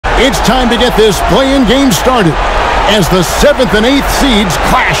It's time to get this play-in game started as the 7th and 8th seeds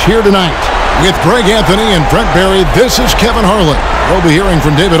clash here tonight. With Greg Anthony and Brent Barry, this is Kevin Harlan. We'll be hearing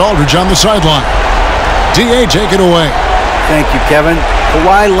from David Aldridge on the sideline. D.A., take it away. Thank you, Kevin.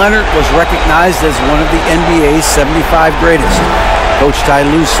 Kawhi Leonard was recognized as one of the NBA's 75 greatest. Coach Ty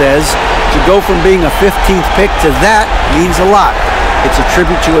Lue says to go from being a 15th pick to that means a lot. It's a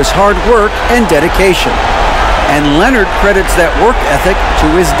tribute to his hard work and dedication. And Leonard credits that work ethic to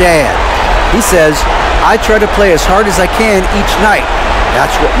his dad. He says, I try to play as hard as I can each night.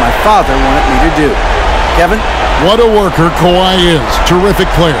 That's what my father wanted me to do. Kevin? What a worker Kawhi is. Terrific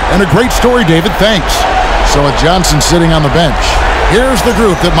player. And a great story, David. Thanks. So with Johnson sitting on the bench, here's the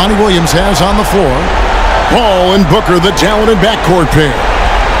group that Monty Williams has on the floor. Paul and Booker, the talented backcourt pair.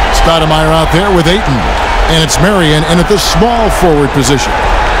 Stoudemire out there with Ayton. And it's Marion in at the small forward position.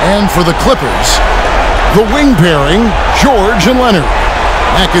 And for the Clippers, the wing pairing, George and Leonard.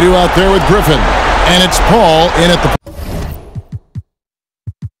 McAdoo out there with Griffin. And it's Paul in at the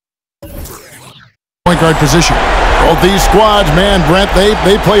point guard position. Both these squads, man, Brent,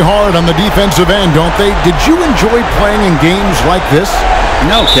 they play hard on the defensive end, don't they? Did you enjoy playing in games like this?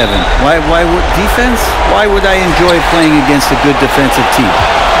 No, Kevin. Why would defense? Why would I enjoy playing against a good defensive team?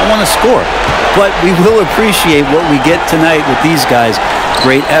 I want to score. But we will appreciate what we get tonight with these guys.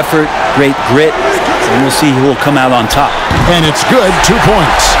 Great effort, great grit, and we'll see who will come out on top. And it's good, 2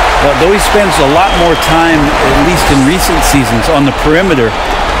 points. Well, though he spends a lot more time, at least in recent seasons, on the perimeter,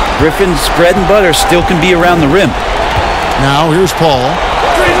 Griffin's bread and butter still can be around the rim. Now here's Paul.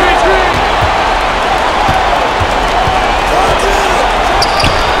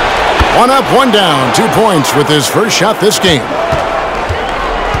 One up, one down, 2 points with his first shot this game.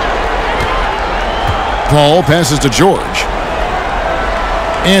 Paul passes to George.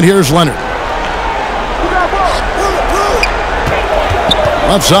 And here's Leonard.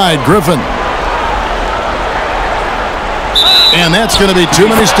 Left side, Griffin. And that's going to be too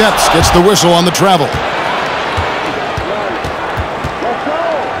many steps. Gets the whistle on the travel.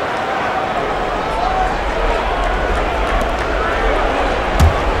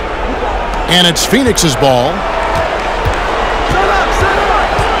 And it's Phoenix's ball.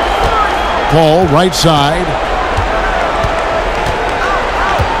 Paul, right side.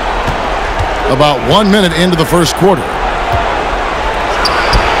 About 1 minute into the first quarter.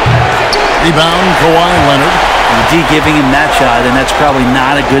 Rebound, Kawhi Leonard. And D giving him that shot, and that's probably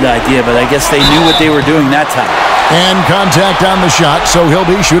not a good idea, but I guess they knew what they were doing that time. And contact on the shot, so he'll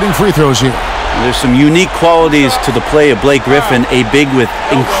be shooting free throws here. There's some unique qualities to the play of Blake Griffin, a big with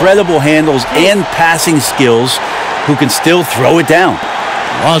incredible handles and passing skills who can still throw it down.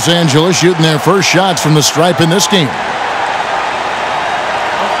 Los Angeles shooting their first shots from the stripe in this game.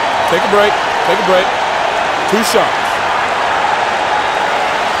 Take a break. Take a break. 2 shots.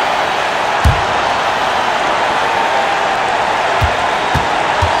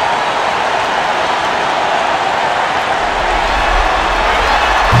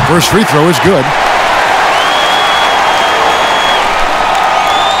 First free throw is good.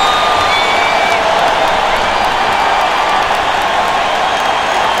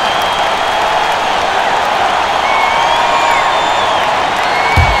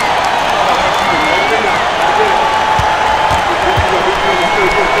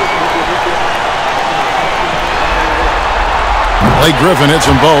 Blake Griffin hits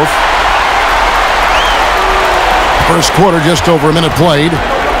them both. First quarter, just over a minute played.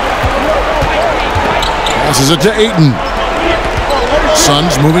 Passes it to Ayton.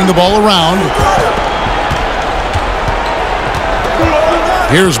 Suns moving the ball around.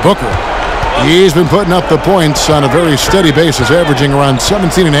 Here's Booker. He's been putting up the points on a very steady basis, averaging around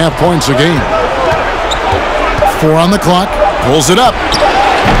 17.5 points a game. 4 on the clock. Pulls it up.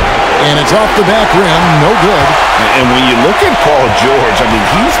 And it's off the back rim. No good. And when you look at Paul George, I mean,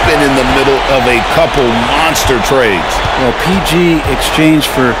 he's been in the middle of a couple monster trades. Well, PG exchanged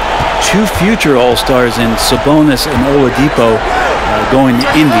for 2 future All-Stars in Sabonis and Oladipo going to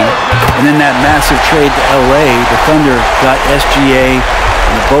Indy. And then that massive trade to LA, the Thunder got SGA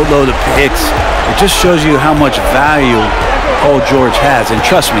and a boatload of picks. It just shows you how much value Paul George has. And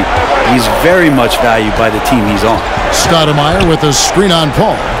trust me, he's very much valued by the team he's on. Stoudemire with a screen on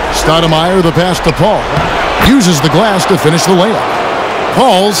Paul. Stoudemire the pass to Paul. Uses the glass to finish the layup.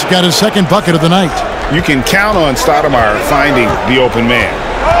 Paul's got his second bucket of the night. You can count on Stoudemire finding the open man.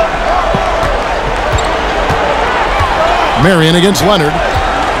 Marion against Leonard.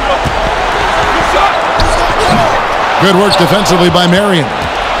 Good work defensively by Marion.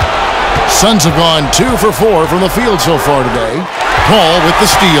 Suns have gone 2 for 4 from the field so far today. Paul with the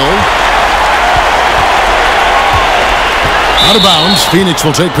steal. Out of bounds. Phoenix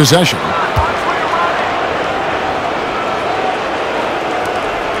will take possession.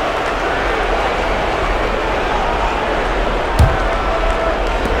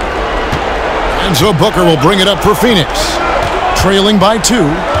 And so Booker will bring it up for Phoenix. Trailing by 2.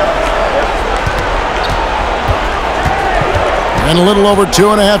 And a little over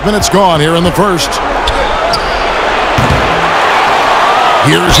 2.5 minutes gone here in the first.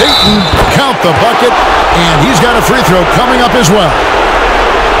 Here's Ayton. Count the bucket. And he's got a free throw coming up as well.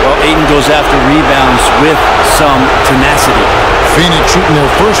 Well, Ayton goes after rebounds with some tenacity. Phoenix shooting their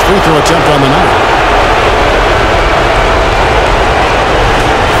first free throw attempt on the night.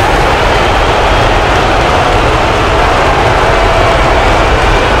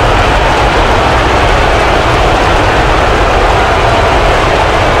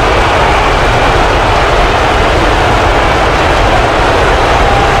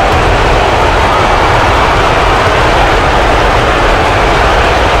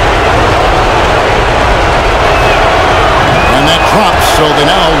 So they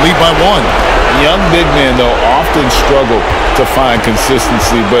now lead by 1. Young big men, though, often struggle to find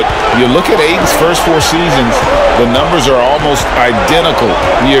consistency. But you look at Ayton's first 4 seasons, the numbers are almost identical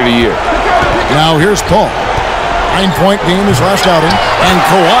year to year. Now here's Paul. 9-point game his last outing. And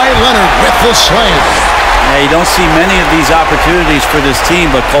Kawhi Leonard with the slam. Yeah, you don't see many of these opportunities for this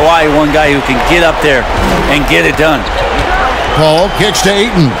team, but Kawhi, one guy who can get up there and get it done. Paul kicks to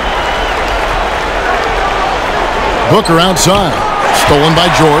Ayton. Booker outside. Stolen by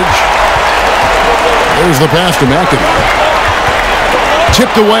George. There's the pass to McAdoo.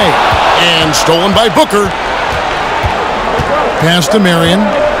 Tipped away. And stolen by Booker. Pass to Marion.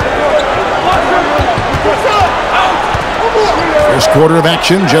 First quarter of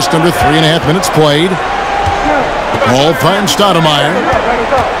action, just under 3.5 minutes played. Paul finds Stoudemire.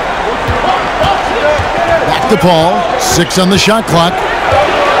 Back to Paul. 6 on the shot clock.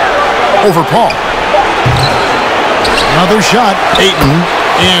 Over Paul. Another shot, Ayton,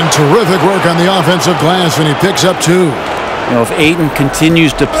 and terrific work on the offensive glass, and he picks up 2. You know, if Ayton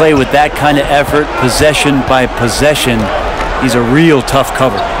continues to play with that kind of effort, possession by possession, he's a real tough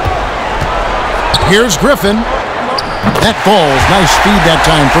cover. Here's Griffin. That falls. Nice speed that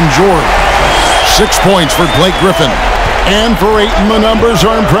time from George. 6 points for Blake Griffin. And for Ayton, the numbers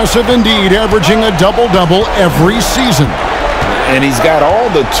are impressive indeed, averaging a double-double every season. And he's got all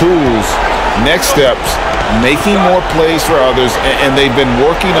the tools, next steps, making more plays for others, and they've been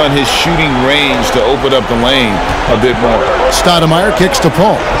working on his shooting range to open up the lane a bit more. Stoudemire kicks to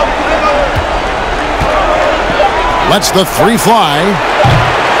Paul. Lets the 3 fly.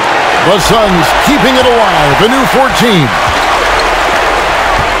 The Suns keeping it alive. A new 14.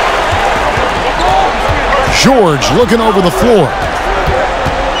 George looking over the floor.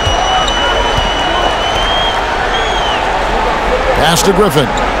 Pass to Griffin.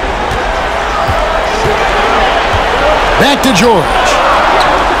 Back to George.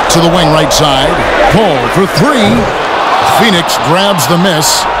 To the wing right side. Paul for 3. Phoenix grabs the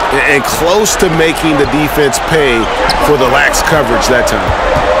miss. And close to making the defense pay for the lax coverage that time.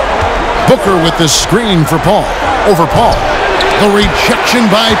 Booker with the screen for Paul. Over Paul. The rejection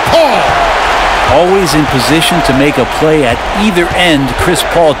by Paul. Always in position to make a play at either end. Chris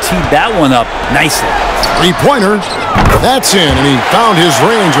Paul teed that one up nicely. 3-pointer. That's in, and he found his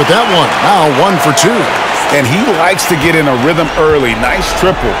range with that one. Now 1 for 2. And he likes to get in a rhythm early. Nice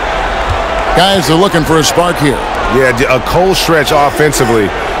triple. Guys are looking for a spark here. Yeah, a cold stretch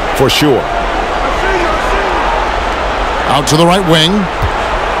offensively for sure. Out to the right wing.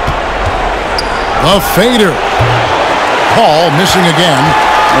 The fader. Paul missing again.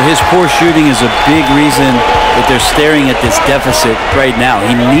 Well, his poor shooting is a big reason that they're staring at this deficit right now.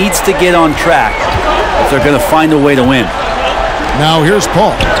 He needs to get on track if they're going to find a way to win. Now here's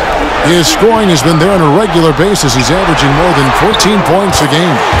Paul. His scoring has been there on a regular basis. He's averaging more than 14 points a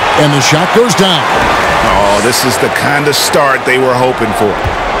game. And the shot goes down. Oh, this is the kind of start they were hoping for.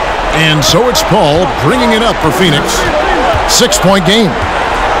 And so it's Paul bringing it up for Phoenix. 6-point game.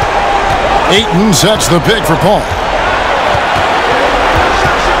 Ayton sets the pick for Paul.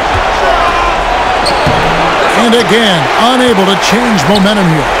 And again, unable to change momentum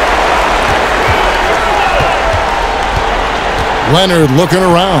here. Leonard looking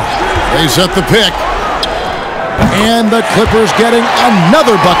around. They set the pick. And the Clippers getting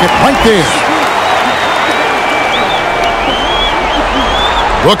another bucket right there.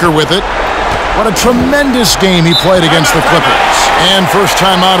 Booker with it. What a tremendous game he played against the Clippers. And first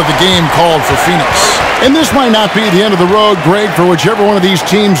time out of the game called for Phoenix. And this might not be the end of the road, Greg, for whichever one of these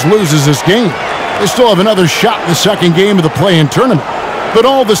teams loses this game. They still have another shot in the second game of the play-in tournament. But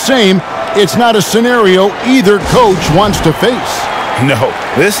all the same, it's not a scenario either coach wants to face. No,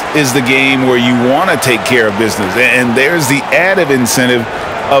 this is the game where you want to take care of business. And there's the added incentive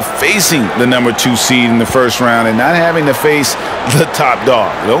of facing the number 2 seed in the first round and not having to face the top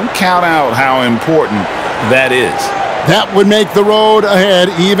dog. Don't count out how important that is. That would make the road ahead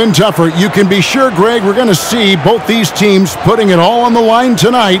even tougher. You can be sure, Greg, we're going to see both these teams putting it all on the line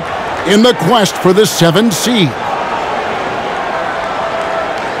tonight in the quest for the 7th seed.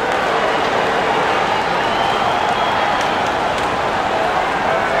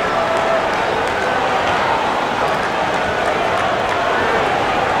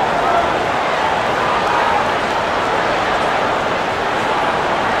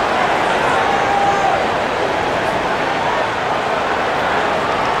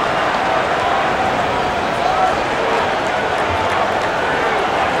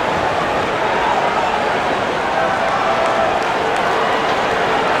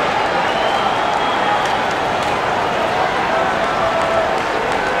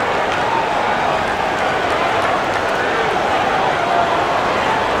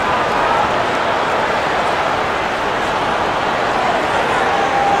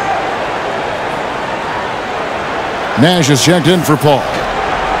 Nash is checked in for Paul.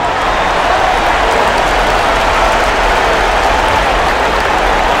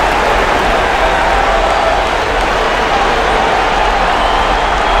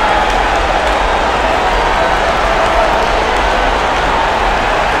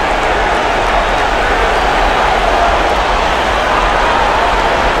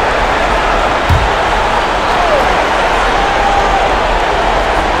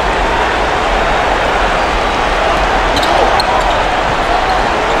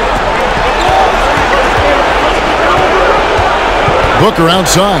 Booker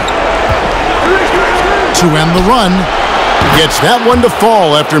outside. To end the run. Gets that one to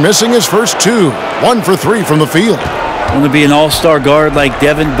fall after missing his first 2. 1 for 3 from the field. Want to be an all-star guard like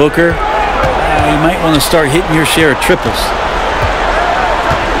Devin Booker? You might want to start hitting your share of triples.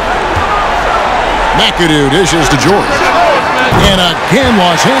 McAdoo dishes to George. And again,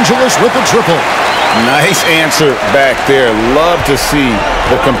 Los Angeles with a triple. Nice answer back there. Love to see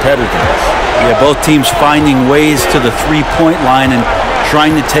the competitiveness. Yeah, both teams finding ways to the three-point line and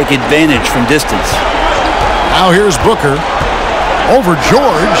trying to take advantage from distance. Now here's Booker. Over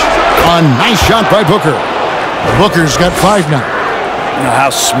George. A nice shot by Booker. Booker's got 5 now. You know, how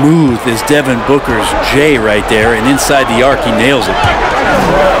smooth is Devin Booker's J right there, and inside the arc he nails it.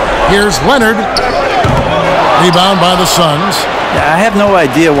 Here's Leonard. Rebound by the Suns. Yeah, I have no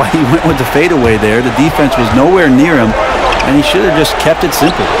idea why he went with the fadeaway there. The defense was nowhere near him, and he should have just kept it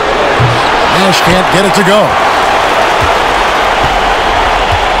simple. Nash can't get it to go.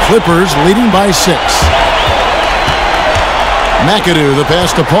 Clippers leading by 6. McAdoo, the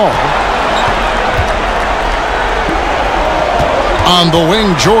pass to Paul. On the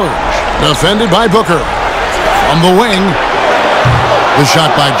wing, George. Defended by Booker. From the wing. The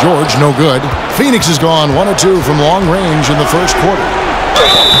shot by George, no good. Phoenix has gone 1 of 2 from long range in the first quarter.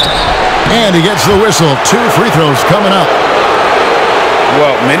 And he gets the whistle. 2 free throws coming up.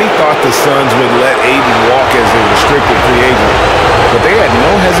 Well, many thought the Suns would let Ayton walk as a restricted free agent, but they had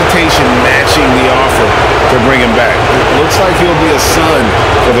no hesitation matching the offer to bring him back. It looks like he'll be a Sun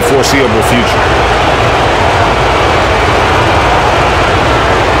for the foreseeable future.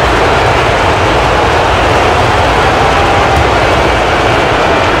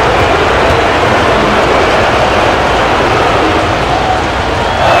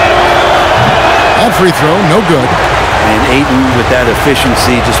 That free throw, no good. And Ayton, with that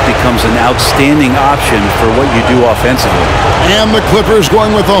efficiency, just becomes an outstanding option for what you do offensively. And the Clippers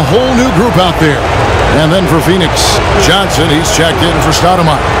going with a whole new group out there. And then for Phoenix, Johnson, he's checked in for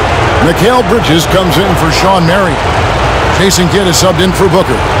Stoudemire. Mikal Bridges comes in for Sean Marion. Jason Kidd is subbed in for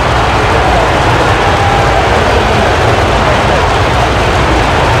Booker.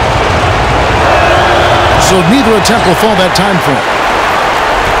 So neither attempt will fall that time frame.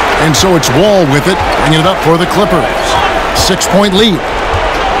 And so it's Wall with it, bringing it up for the Clippers. 6-point lead.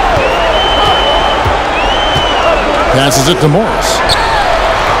 Passes it to Morris.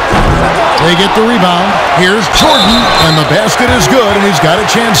 They get the rebound. Here's Jordan, and the basket is good, and he's got a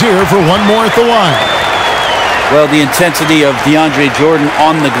chance here for one more at the line. Well, the intensity of DeAndre Jordan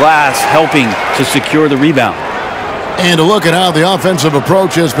on the glass helping to secure the rebound. And to look at how the offensive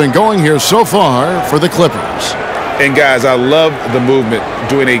approach has been going here so far for the Clippers. And guys, I love the movement,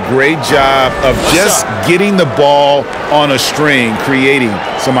 doing a great job of just getting the ball on a string, creating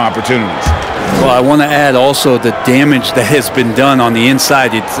some opportunities. Well, I want to add also the damage that has been done on the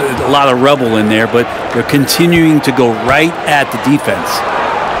inside. It's a lot of rubble in there, but they're continuing to go right at the defense.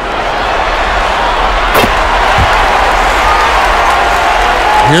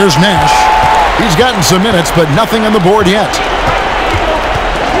 Here's Nash. He's gotten some minutes, but nothing on the board yet.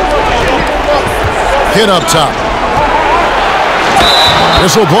 Hit up top.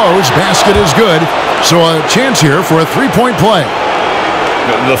 Whistle blows. Basket is good. So a chance here for a three-point play.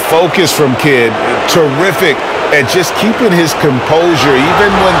 The focus from Kidd, terrific at just keeping his composure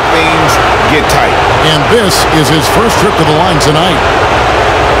even when things get tight. And this is his first trip to the line tonight.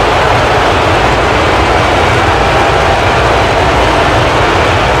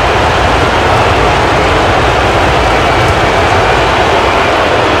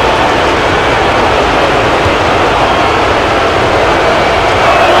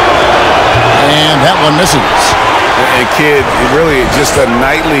 And that one misses. And Kidd, really just a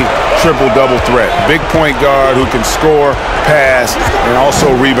nightly triple-double threat. Big point guard who can score, pass, and also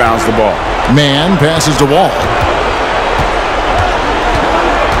rebounds the ball. Man passes to Wall.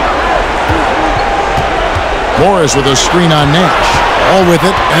 Morris with a screen on Nash. All with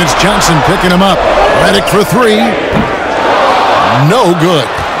it, and it's Johnson picking him up. Redick for three. No good.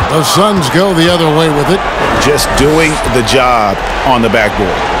 The Suns go the other way with it. Just doing the job on the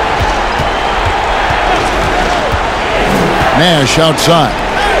backboard. Nash outside.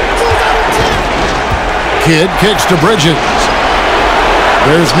 Kidd kicks to Bridges.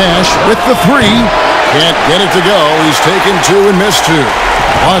 There's Nash with the three. Can't get it to go. He's taken two and missed two.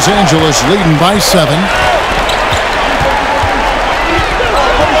 Los Angeles leading by 7.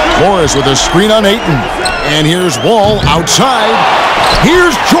 Morris with a screen on Ayton. And here's Wall outside.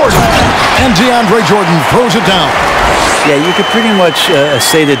 Here's Jordan. And DeAndre Jordan throws it down. Yeah, you could pretty much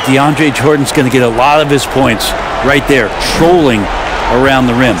say that DeAndre Jordan's going to get a lot of his points right there, trolling around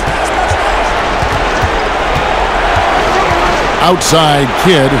the rim. Outside,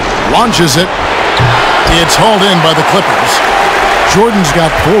 Kidd launches it. It's hauled in by the Clippers. Jordan's got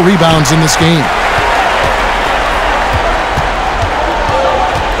 4 rebounds in this game.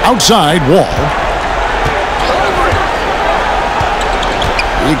 Outside, Wall.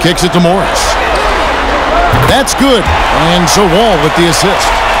 He kicks it to Morris. That's good. And so Wall with the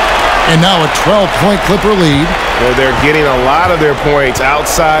assist. And now a 12-point Clipper lead. Well, they're getting a lot of their points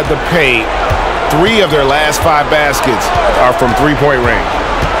outside the paint. 3 of their last 5 baskets are from three-point range.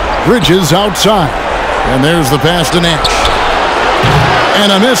 Bridges outside. And there's the pass to Nash.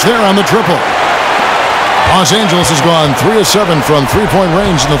 And a miss there on the triple. Los Angeles has gone 3 of 7 from three-point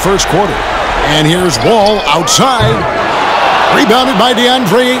range in the first quarter. And here's Wall outside. Rebounded by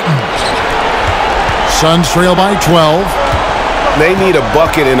DeAndre Ayton. Suns trail by 12. They need a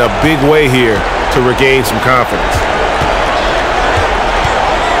bucket in a big way here to regain some confidence.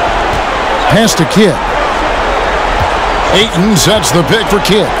 Pass to Kidd. Ayton sets the pick for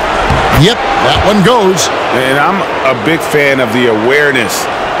Kidd. Yep, that one goes. And I'm a big fan of the awareness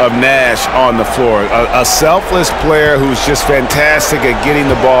of Nash on the floor. A selfless player who's just fantastic at getting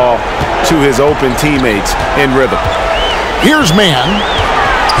the ball to his open teammates in rhythm. Here's Man.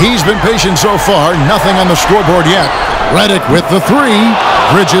 He's been patient so far. Nothing on the scoreboard yet. Redick with the three.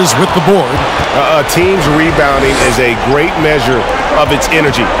 Bridges with the board. A team's rebounding is a great measure of its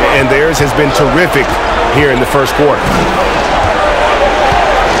energy, and theirs has been terrific here in the first quarter.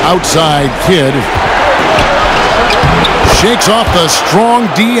 Outside, Kidd shakes off the strong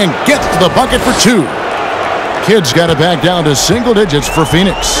D and gets to the bucket for 2. Kidd's got it back down to single digits for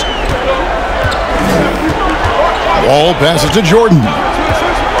Phoenix. Wall passes to Jordan.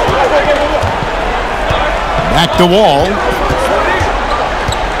 Back to Wall.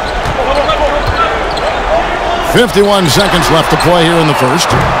 51 seconds left to play here in the first.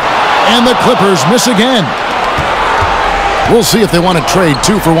 And the Clippers miss again. We'll see if they want to trade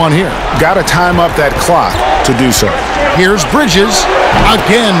 2 for 1 here. Got to time up that clock to do so. Here's Bridges.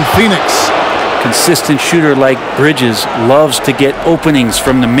 Again, Phoenix. Consistent shooter like Bridges loves to get openings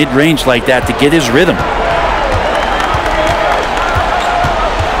from the mid-range like that to get his rhythm.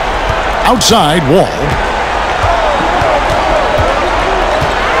 Outside, Wall.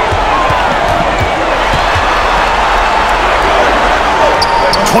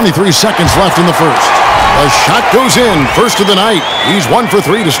 .23 seconds left in the first. The shot goes in, first of the night. He's 1 for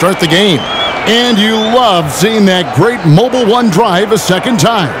 3 to start the game. And you love seeing that great mobile one drive a second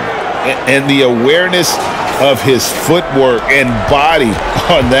time. And the awareness of his footwork and body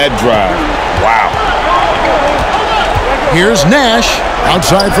on that drive. Wow. Here's Nash,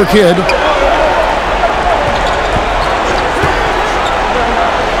 outside for Kidd.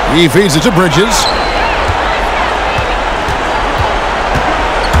 He feeds it to Bridges.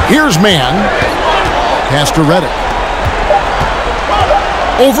 Here's Man. Pass to Redick.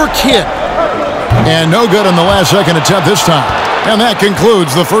 Over Kidd. And no good in the last second attempt this time. And that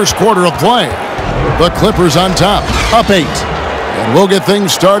concludes the first quarter of play. The Clippers on top, up 8. And we'll get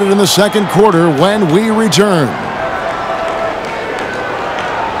things started in the second quarter when we return.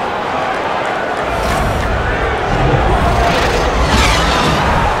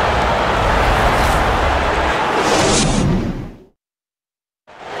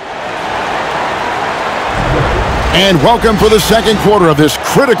 And welcome for the second quarter of this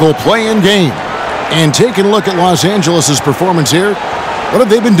critical play-in game. And taking a look at Los Angeles' performance here, what have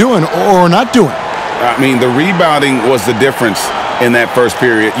they been doing or not doing? I mean, the rebounding was the difference in that first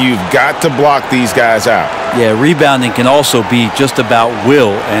period. You've got to block these guys out. Yeah, rebounding can also be just about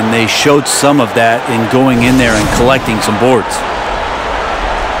will, and they showed some of that in going in there and collecting some boards.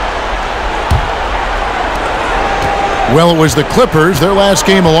 Well, it was the Clippers. Their last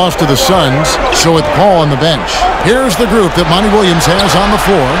game a loss to the Suns. So with Paul on the bench. Here's the group that Monty Williams has on the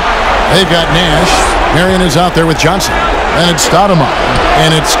floor. They've got Nash. Marion is out there with Johnson. And it's Stoudemire.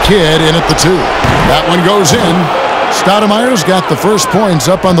 And it's Kidd in at the 2. That one goes in. Stoudemire's got the first points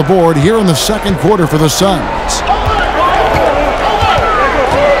up on the board here in the second quarter for the Suns.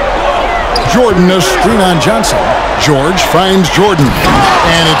 Jordan, a screen on Johnson. George finds Jordan.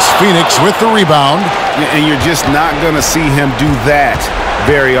 And it's Phoenix with the rebound. And you're just not going to see him do that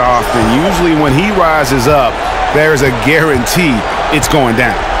very often. Usually when he rises up, there's a guarantee it's going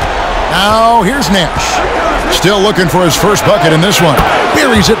down. Now here's Nash. Still looking for his first bucket in this one.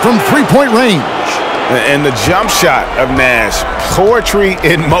 Buries it from three-point range. And the jump shot of Nash, poetry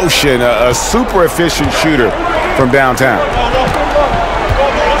in motion, a super efficient shooter from downtown.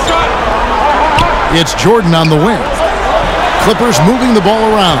 It's Jordan on the wing. Clippers moving the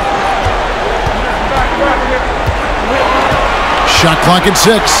ball around. Shot clock at 6.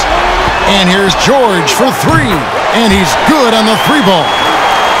 And here's George for 3. And he's good on the 3-ball.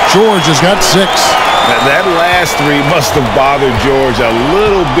 George has got 6. That last 3 must have bothered George a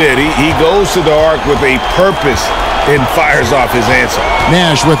little bit. He goes to the arc with a purpose and fires off his answer.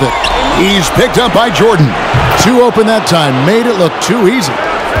 Nash with it. He's picked up by Jordan. 2 open that time. Made it look too easy.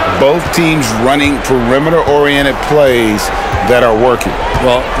 Both teams running perimeter-oriented plays that are working.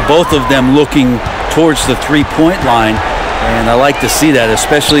 Well, both of them looking towards the three-point line, and I like to see that,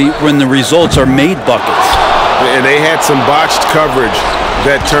 especially when the results are made buckets. And they had some botched coverage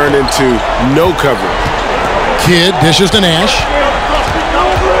that turned into no coverage. Kidd dishes to Nash.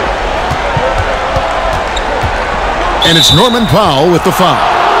 And it's Norman Powell with the foul.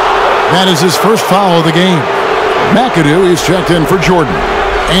 That is his first foul of the game. McAdoo is checked in for Jordan.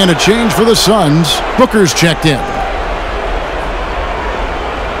 And a change for the Suns. Booker's checked in.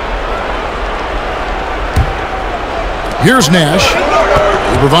 Here's Nash.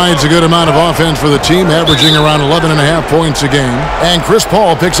 He provides a good amount of offense for the team, averaging around 11.5 points a game. And Chris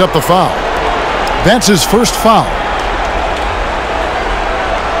Paul picks up the foul. That's his first foul.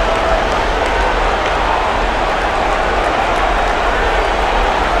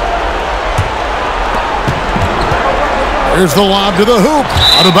 There's the lob to the hoop.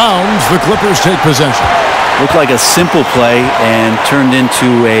 Out of bounds, the Clippers take possession. Looked like a simple play and turned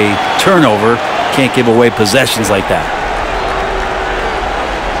into a turnover. Can't give away possessions like that.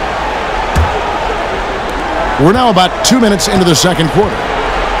 We're now about 2 minutes into the second quarter.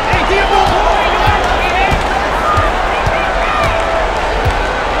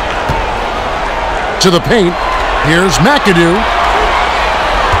 To the paint. Here's McAdoo.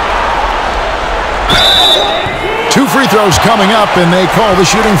 2 free throws coming up, and they call the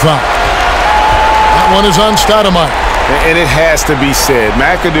shooting foul. That one is on Stoudemire. And it has to be said,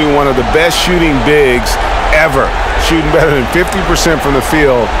 McAdoo, one of the best shooting bigs ever, shooting better than 50% from the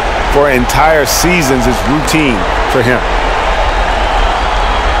field for entire seasons is routine for him.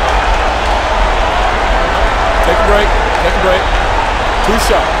 Take a break. Take a break. 2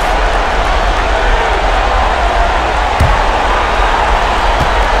 shots.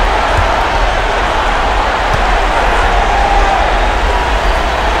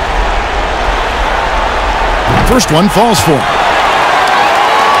 First one falls for him.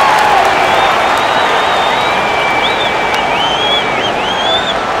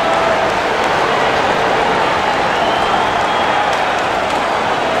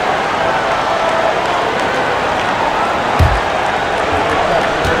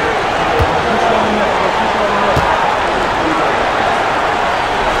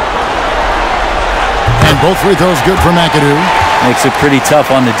 And both free throws good for McAdoo. Makes it pretty tough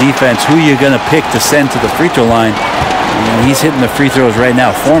on the defense. Who you're going to pick to send to the free throw line. And he's hitting the free throws right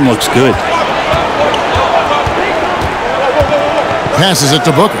now. Form looks good. Passes it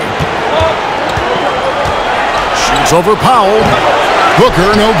to Booker. Shoots over Powell.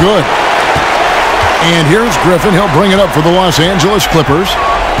 Booker, no good. And here's Griffin. He'll bring it up for the Los Angeles Clippers.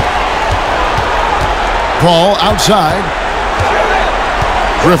 Paul outside.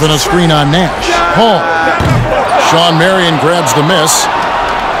 Griffin a screen on Nash. Home. Sean Marion grabs the miss.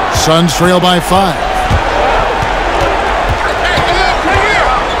 Suns trail by 5.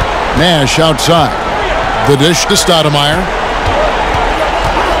 Nash outside. The dish to Stoudemire.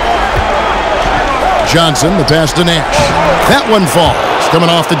 Johnson, the pass to Nash. That one falls, coming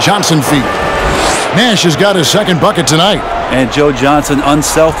off the Johnson feed. Nash has got his second bucket tonight. And Joe Johnson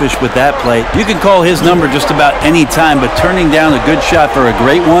unselfish with that play. You can call his number just about any time, but turning down a good shot for a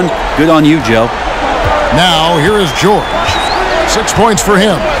great one, good on you, Joe. Now, here is George. 6 points for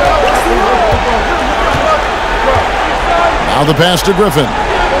him. Now the pass to Griffin.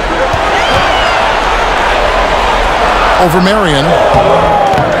 Over Marion.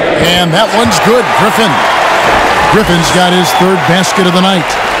 And that one's good. Griffin's got his third basket of the night.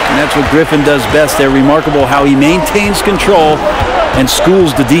 And that's what Griffin does best. They're remarkable how he maintains control and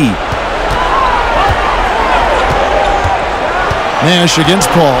schools the D. Nash against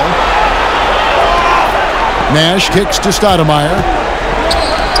Paul. Nash kicks to Stoudemire.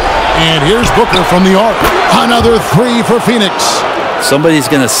 And here's Booker from the arc. Another 3 for Phoenix. Somebody's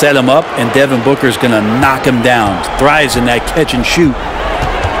going to set him up, and Devin Booker's going to knock him down. Thrives in that catch and shoot.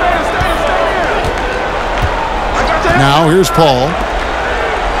 Now here's Paul.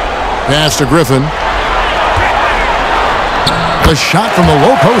 Pass to Griffin. The shot from the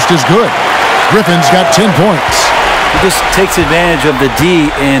low post is good. Griffin's got 10 points. He just takes advantage of the D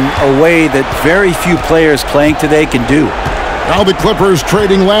in a way that very few players playing today can do. Now the Clippers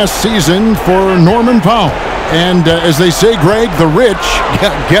trading last season for Norman Powell. And as they say, Greg, the rich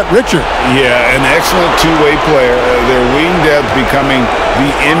get richer. Yeah, an excellent two-way player. Their wing depth becoming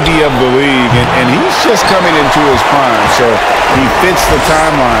the envy of the league, and he's just coming into his prime, so he fits the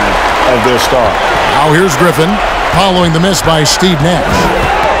timeline of their star. Now here's Griffin, following the miss by Steve Nash.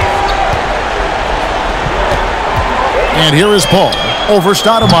 And here is Paul over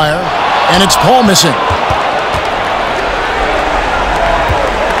Stoudemire, and it's Paul missing.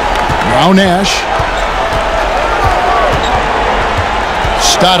 Now Nash.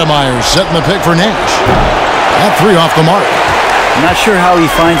 Stoudemire setting the pick for Nash. That 3 off the mark. I'm not sure how he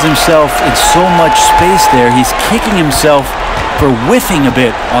finds himself in so much space there. He's kicking himself for whiffing a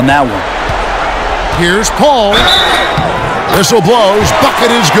bit on that one. Here's Paul. Whistle blows. Bucket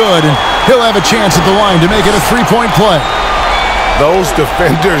is good. And he'll have a chance at the line to make it a 3-point play. Those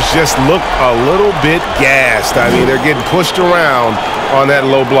defenders just look a little bit gassed. I mean, they're getting pushed around on that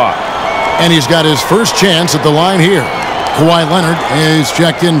low block. And he's got his first chance at the line here. Kawhi Leonard is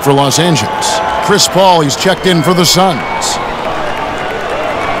checked in for Los Angeles. Chris Paul, he's checked in for the Suns.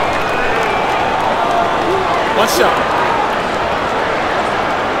 One shot.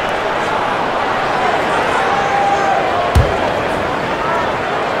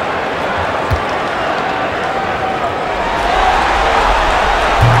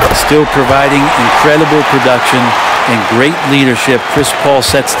 Still providing incredible production and great leadership. Chris Paul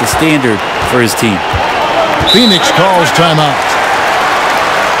sets the standard for his team. Phoenix calls timeout.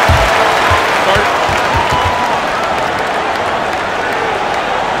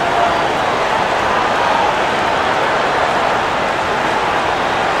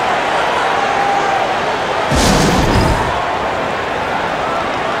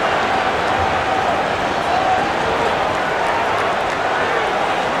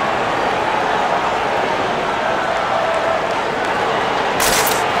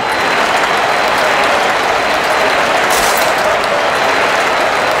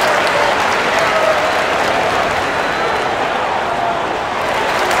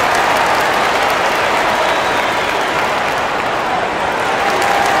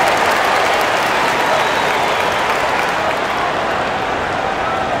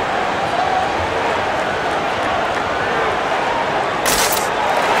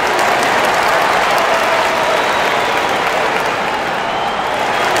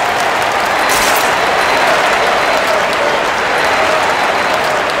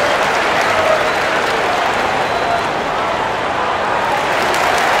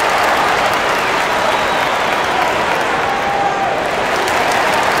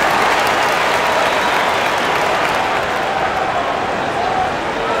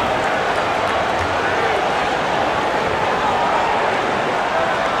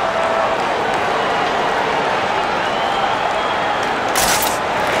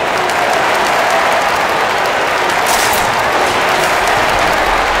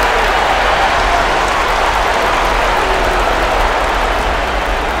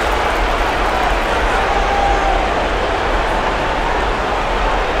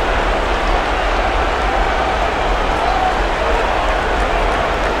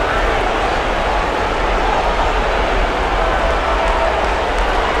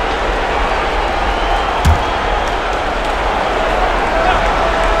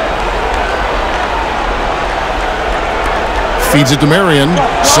 feeds it to Marion.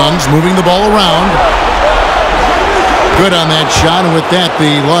 Suns moving the ball around. Good on that shot, and with that,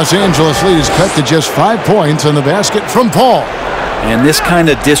 the Los Angeles lead is cut to just 5 points on the basket from Paul. And this kind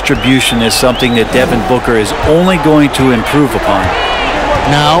of distribution is something that Devin Booker is only going to improve upon.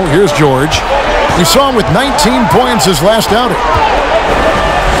 Now, here's George. We saw him with 19 points his last outing.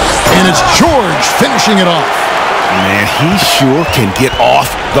 And it's George finishing it off. Man, he sure can get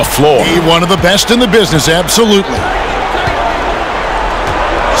off the floor. One of the best in the business, absolutely.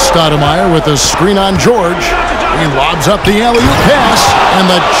 Stoudemire with a screen on George. He lobs up the alley-oop pass, and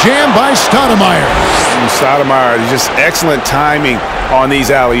the jam by Stoudemire. Stoudemire, just excellent timing on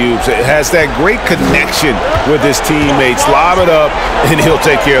these alley-oops. It has that great connection with his teammates. Lob it up, and he'll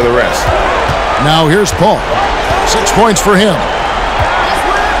take care of the rest. Now here's Paul. 6 points for him.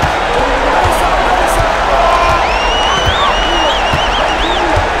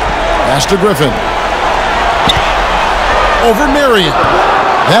 Pass to Griffin. Over Marion.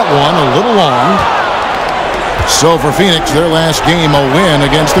 That one a little long. So for Phoenix, their last game, a win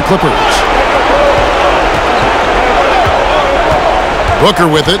against the Clippers. Booker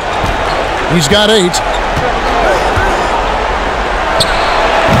with it. He's got 8.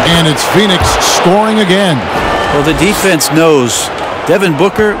 And it's Phoenix scoring again. Well, the defense knows Devin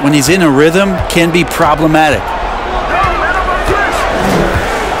Booker, when he's in a rhythm, can be problematic.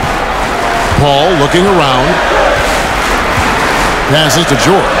 Paul looking around. Passes to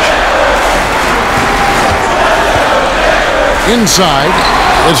George. Inside.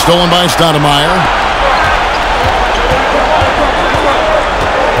 It's stolen by Stoudemire.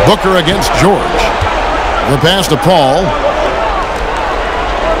 Booker against George. The pass to Paul.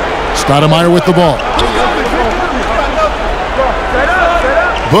 Stoudemire with the ball.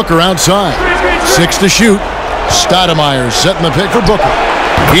 Booker outside. 6 to shoot. Stoudemire setting the pick for Booker.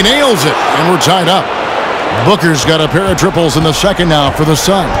 He nails it, and we're tied up. Booker's got a pair of triples in the second now for the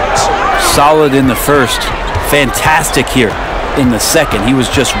Suns. Solid in the first. Fantastic here in the second. He was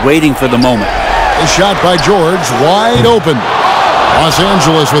just waiting for the moment. A shot by George, wide open. Los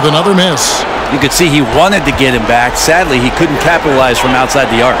Angeles with another miss. You could see he wanted to get him back. Sadly, he couldn't capitalize from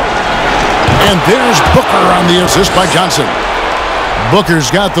outside the arc. And there's Booker on the assist by Johnson. Booker's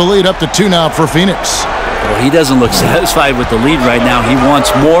got the lead up to 2 now for Phoenix. Well, he doesn't look satisfied with the lead right now. He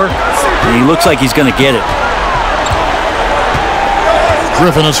wants more, and he looks like he's going to get it.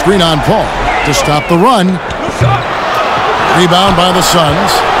 Griffin a screen on Paul to stop the run. Rebound by the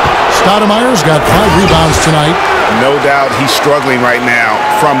Suns. Stoudemire's got 5 rebounds tonight. No doubt he's struggling right now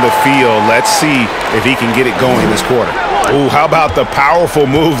from the field. Let's see if he can get it going this quarter. Ooh, how about the powerful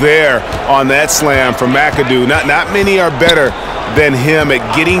move there on that slam from McAdoo. Not many are better than him at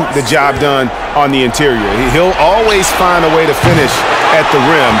getting the job done on the interior. He'll always find a way to finish at the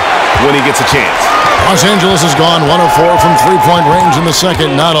rim when he gets a chance. Los Angeles has gone 1 of 4 from 3-point range in the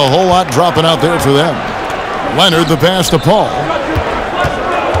second. Not a whole lot dropping out there for them. Leonard the pass to Paul.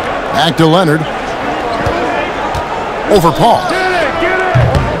 Back to Leonard. Over Paul.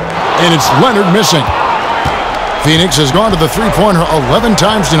 And it's Leonard missing. Phoenix has gone to the three-pointer 11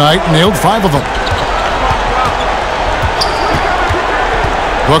 times tonight, nailed 5 of them.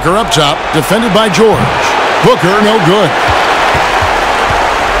 Booker up top, defended by George. Booker, no good.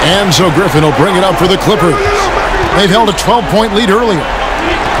 And so Griffin will bring it up for the Clippers. They've held a 12-point lead earlier.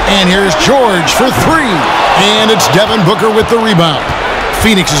 And here's George for 3. And it's Devin Booker with the rebound.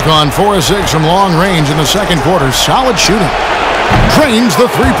 Phoenix has gone 4 of 6 from long range in the second quarter. Solid shooting. Drains the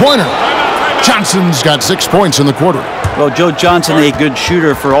three-pointer. Johnson's got 6 points in the quarter. Well, Joe Johnson, a good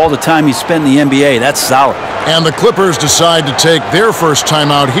shooter for all the time he spent in the NBA. That's solid. And the Clippers decide to take their first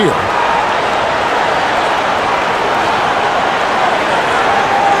timeout here.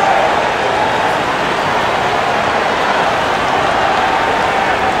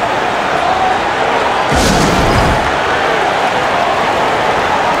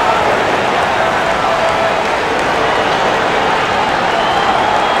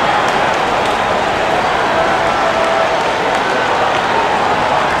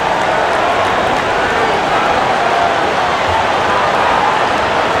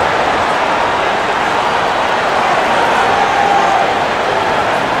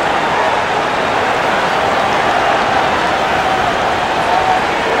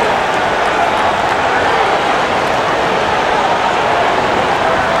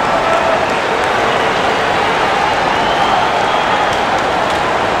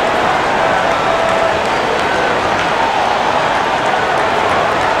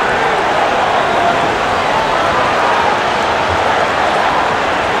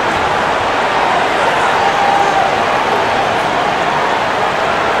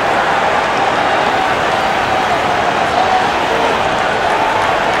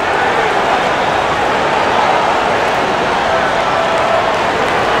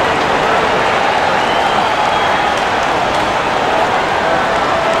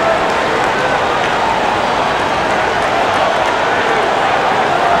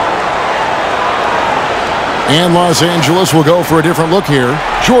 And Los Angeles will go for a different look here.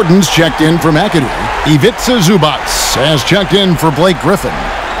 Jordan's checked in for McAdoo. Ivica Zubac has checked in for Blake Griffin.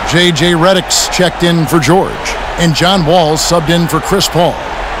 J.J. Redick's checked in for George. And John Wall's subbed in for Chris Paul.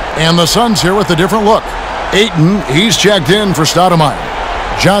 And the Suns here with a different look. Ayton, he's checked in for Stoudemire.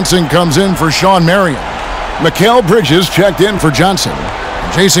 Johnson comes in for Sean Marion. Mikal Bridges checked in for Johnson.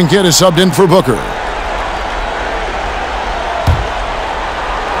 Jason Kidd is subbed in for Booker.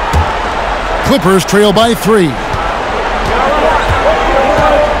 Clippers trail by 3.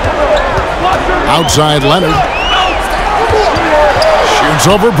 Outside Leonard. Shoots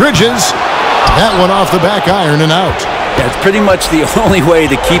over Bridges. That one off the back iron and out. Yeah, it's pretty much the only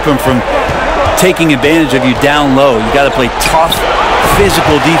way to keep him from taking advantage of you down low. You got to play tough,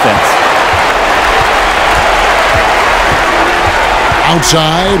 physical defense.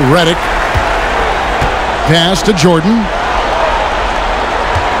 Outside, Redick. Pass to Jordan.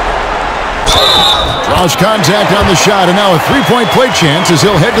 Draws contact on the shot, and now a three-point play chance as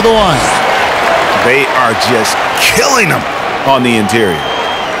he'll head to the line. They are just killing them on the interior.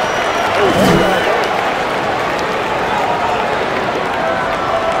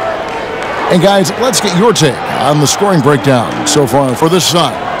 And guys, let's get your take on the scoring breakdown so far for the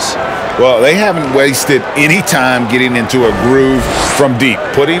Suns. Well, they haven't wasted any time getting into a groove from deep,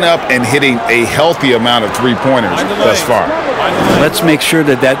 putting up and hitting a healthy amount of three-pointers thus far. Let's make sure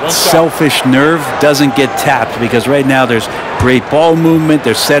that selfish nerve doesn't get tapped, because right now there's great ball movement.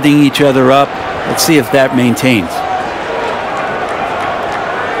 They're setting each other up. Let's see if that maintains.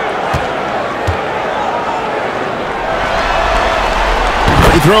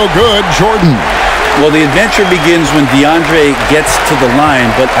 Free throw good, Jordan. Well, the adventure begins when DeAndre gets to the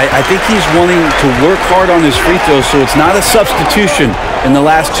line, but I think he's wanting to work hard on his free throws, so it's not a substitution in the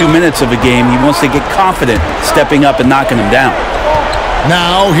last 2 minutes of a game. He wants to get confident stepping up and knocking them down.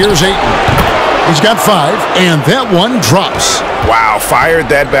 Now here's Ayton. He's got 5, and that one drops. Wow, fired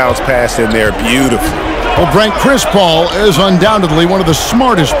that bounce pass in there beautifully. Well, Brent, Chris Paul is undoubtedly one of the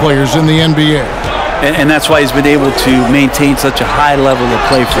smartest players in the NBA. And that's why he's been able to maintain such a high level of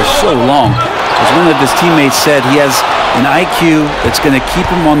play for so long. As one of his teammates said, he has an IQ that's going to keep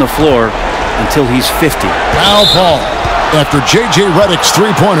him on the floor until he's 50. Now Paul, after J.J. Redick's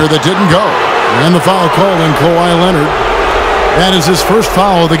three-pointer that didn't go. And the foul call on Kawhi Leonard. That is his first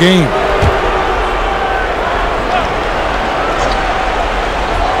foul of the game.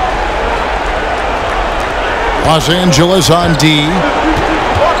 Los Angeles on D.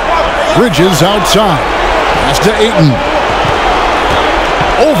 Bridges outside. Pass to Ayton.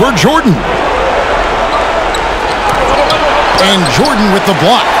 Over Jordan. And Jordan with the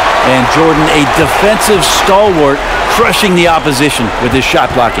block. And Jordan, a defensive stalwart, crushing the opposition with his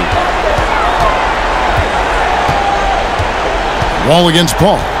shot blocking. Wall against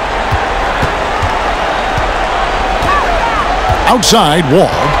Paul. Outside, Wall.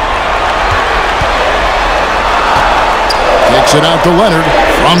 Kicks it out to Leonard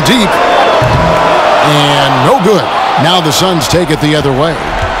from deep. And no good. Now the Suns take it the other way.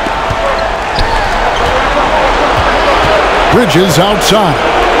 Bridges outside.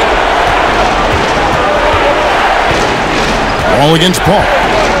 Wall against Paul.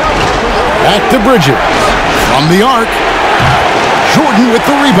 Back to Bridges. From the arc. Jordan with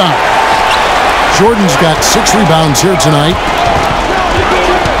the rebound. Jordan's got 6 rebounds here tonight.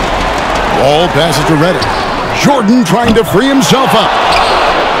 Wall passes to Redick. Jordan trying to free himself up.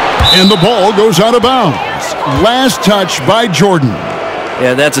 And the ball goes out of bounds. Last touch by Jordan.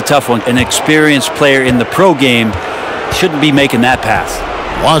 Yeah, that's a tough one. An experienced player in the pro game shouldn't be making that pass.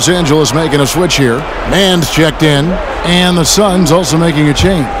 Los Angeles making a switch here. Mann's checked in. And the Suns also making a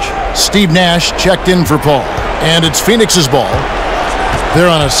change. Steve Nash checked in for Paul. And it's Phoenix's ball.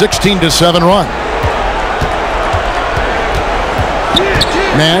 They're on a 16-7 run.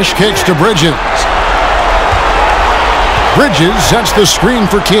 Nash kicks to Bridges. Bridges sets the screen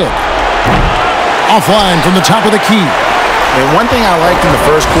for Kidd. Offline from the top of the key. And one thing I liked in the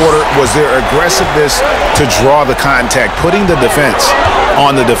first quarter was their aggressiveness to draw the contact, putting the defense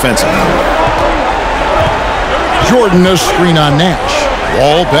on the defensive. Jordan a screen on Nash.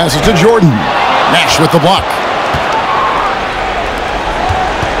 Wall passes to Jordan. Nash with the block.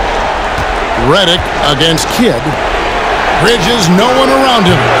 Redick against Kidd. Bridges, no one around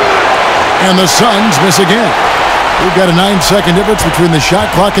him. And the Suns miss again. We've got a 9-second difference between the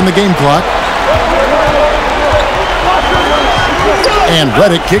shot clock and the game clock. And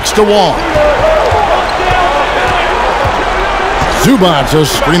Redick kicks to Wall. Zubac a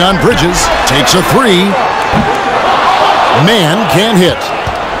screen on Bridges. Takes a 3. Man can't hit.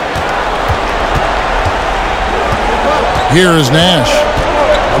 Here is Nash.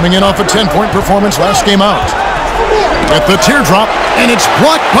 Coming in off a 10-point performance last game out. With the teardrop, and it's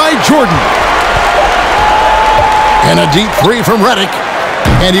blocked by Jordan. And a deep three from Redick.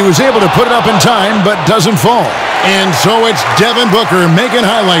 And he was able to put it up in time, but doesn't fall. And so it's Devin Booker making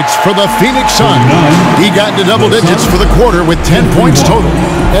highlights for the Phoenix Suns. He got into double digits for the quarter with 10 points total.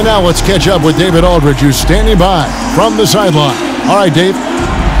 And now let's catch up with David Aldridge, who's standing by from the sideline. All right, Dave.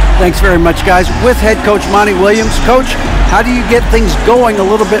 Thanks very much, guys. With head coach Monty Williams. Coach, how do you get things going a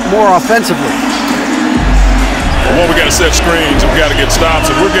little bit more offensively? Well, we got to set screens. We got to get stops.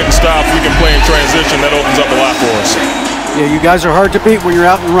 If we're getting stops, we can play in transition. That opens up a lot for us. Yeah, you guys are hard to beat when you're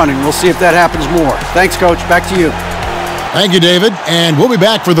out and running. We'll see if that happens more. Thanks, Coach. Back to you. Thank you, David. And we'll be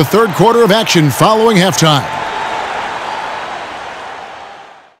back for the third quarter of action following halftime.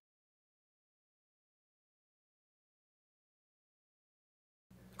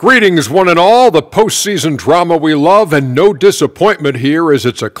 Greetings, one and all. The postseason drama we love, and no disappointment here as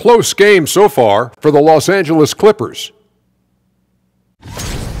it's a close game so far for the Los Angeles Clippers.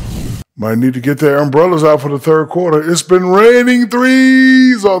 Might need to get their umbrellas out for the third quarter. It's been raining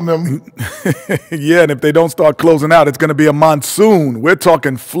threes on them. Yeah, and if they don't start closing out, it's going to be a monsoon. We're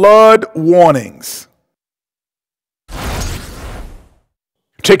talking flood warnings.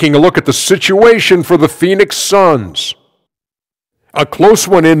 Taking a look at the situation for the Phoenix Suns. A close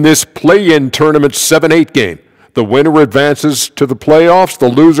one in this play-in tournament 7-8 game. The winner advances to the playoffs. The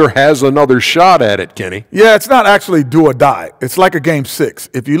loser has another shot at it, Kenny. Yeah, it's not actually do or die. It's like a game 6.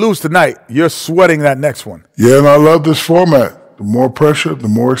 If you lose tonight, you're sweating that next one. Yeah, and I love this format. The more pressure, the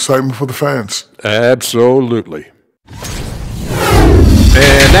more excitement for the fans. Absolutely.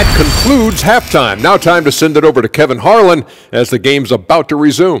 And that concludes halftime. Now time to send it over to Kevin Harlan as the game's about to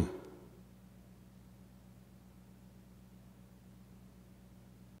resume.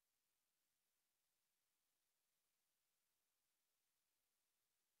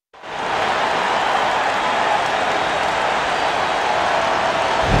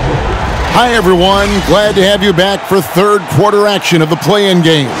 Hi, everyone. Glad to have you back for third quarter action of the play-in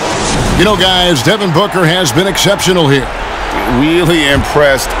game. You know, guys, Devin Booker has been exceptional here. Really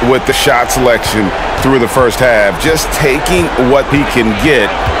impressed with the shot selection through the first half, just taking what he can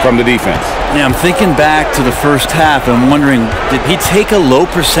get from the defense. Yeah, I'm thinking back to the first half and wondering, did he take a low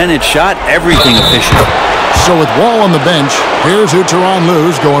percentage shot? Everything efficient. So with Wall on the bench, here's who Tyronn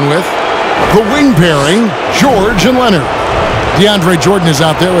Lue's going with. The wing pairing, George and Leonard. DeAndre Jordan is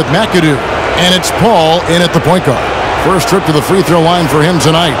out there with McAdoo. And it's Paul in at the point guard. First trip to the free throw line for him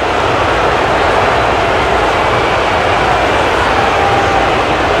tonight.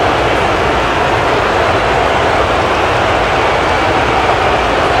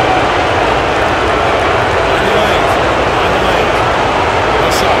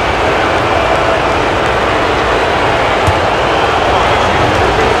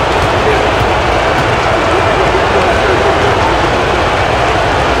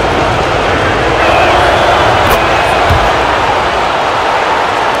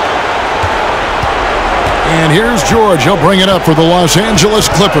 And here's George. He'll bring it up for the Los Angeles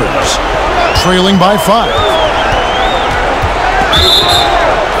Clippers. Trailing by 5.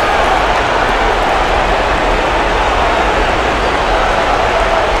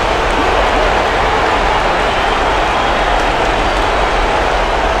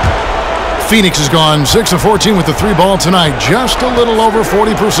 Phoenix has gone 6 of 14 with the 3 ball tonight. Just a little over 40%.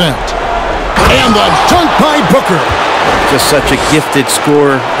 And the dunk by Booker. Just such a gifted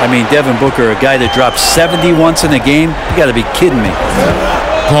scorer. I mean, Devin Booker, a guy that dropped 70 once in a game. You got to be kidding me.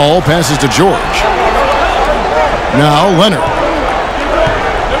 Paul passes to George. Now Leonard.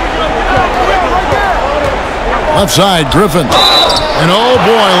 Left side, Griffin. And oh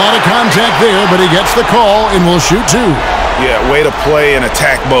boy, a lot of contact there, but he gets the call and will shoot 2. Yeah, way to play in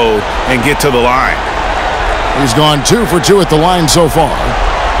attack mode and get to the line. He's gone 2 for 2 at the line so far.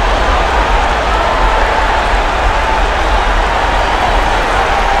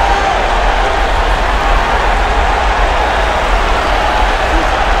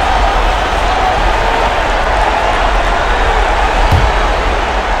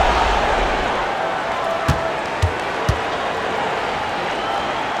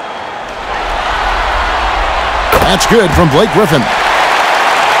 That's good from Blake Griffin.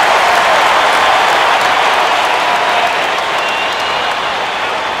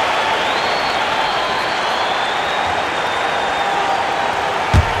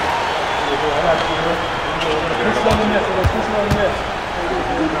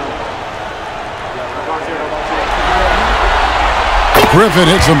 Griffin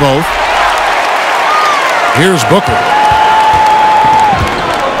hits them both. Here's Booker.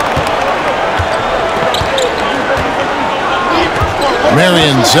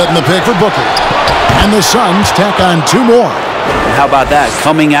 Marion setting the pick for Booker. And the Suns tack on 2 more. And how about that?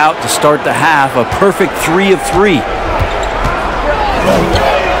 Coming out to start the half, a perfect 3 of 3.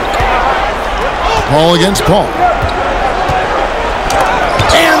 Paul against Paul.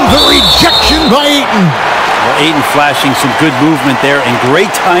 And the rejection by Ayton. Well, Ayton flashing some good movement there and great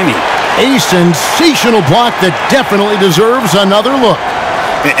timing. A sensational block that definitely deserves another look.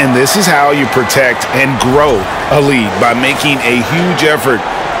 And this is how you protect and grow a lead, by making a huge effort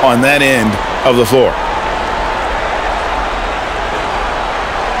on that end of the floor.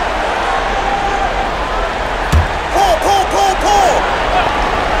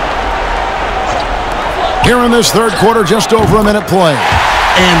 Here in this third quarter, just over a minute play.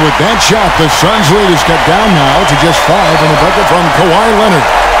 And with that shot, the Suns' lead is cut down now to just 5 on the bucket from Kawhi Leonard.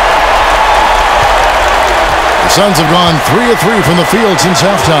 The Suns have gone 3 of 3 from the field since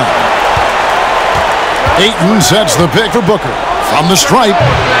halftime. Ayton sets the pick for Booker. From the stripe.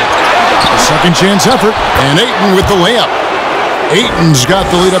 A second chance effort. And Ayton with the layup. Ayton's got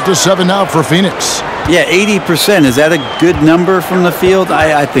the lead up to 7 now for Phoenix. Yeah, 80%. Is that a good number from the field?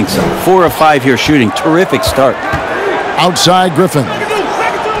 I think so. 4 of 5 here shooting. Terrific start. Outside Griffin.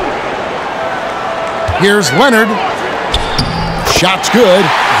 Here's Leonard. Shot's good.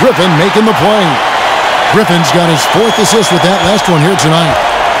 Griffin making the play. Griffin's got his 4th assist with that last one here tonight.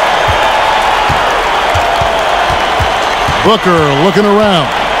 Booker looking around.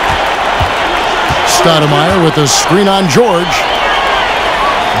 Stoudemire with a screen on George.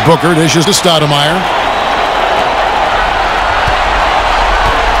 Booker dishes to Stoudemire.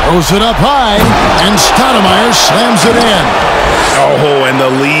 Throws it up high, and Stoudemire slams it in. Oh, and the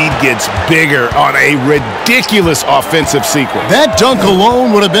lead gets bigger on a ridiculous offensive sequence. That dunk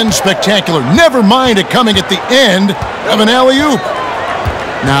alone would have been spectacular. Never mind it coming at the end of an alley-oop.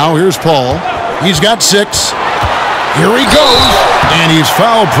 Now here's Paul. He's got 6. Here he goes. And he's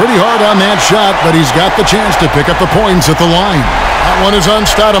fouled pretty hard on that shot, but he's got the chance to pick up the points at the line. That one is on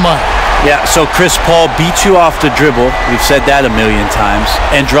Stoudemire. Yeah, so Chris Paul beats you off the dribble. We've said that a million times.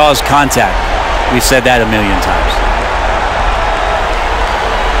 And draws contact. We've said that a million times.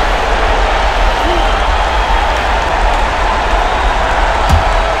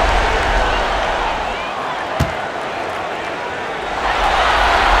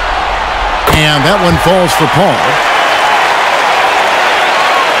 And that one falls for Paul.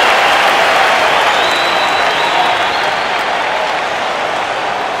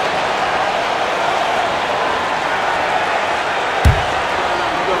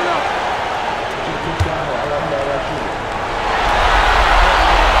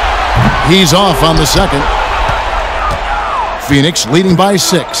 He's off on the second. Phoenix leading by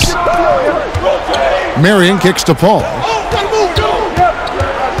 6. Marion kicks to Paul.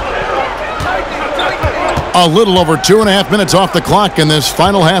 A little over 2.5 minutes off the clock in this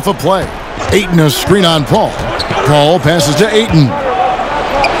final half of play. Ayton a screen on Paul. Paul passes to Ayton.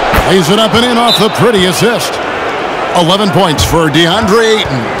 Lays it up and in off the pretty assist. 11 points for DeAndre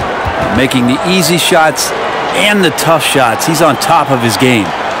Ayton. Making the easy shots and the tough shots. He's on top of his game.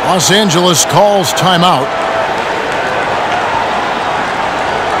 Los Angeles calls timeout.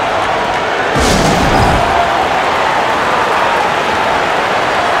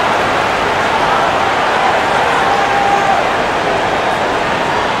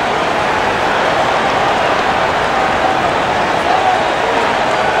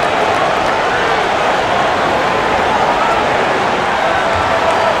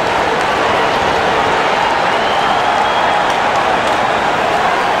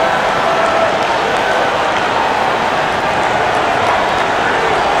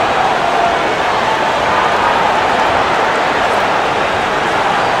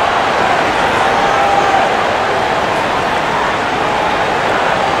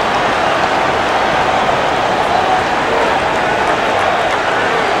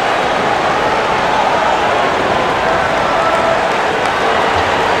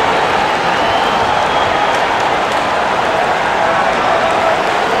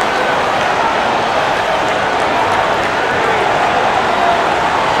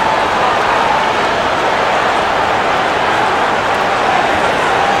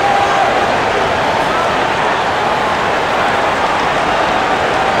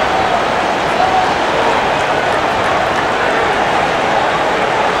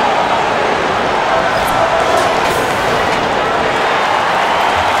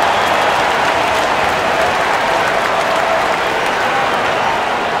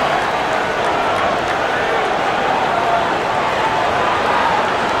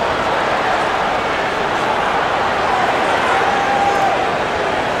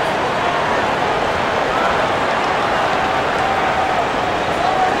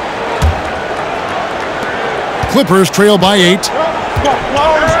 Clippers trail by 8.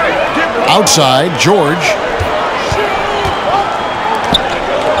 Outside, George.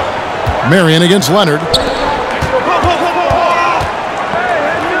 Marion against Leonard.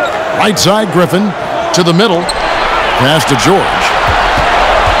 Right side, Griffin to the middle. Pass to George.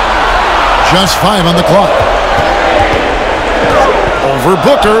 Just 5 on the clock. Over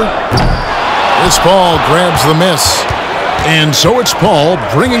Booker. This ball grabs the miss. And so it's Paul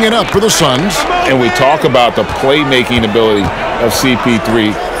bringing it up for the Suns. And we talk about the playmaking ability of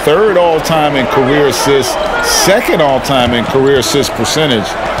CP3. Third all-time in career assists, second all-time in career assist percentage,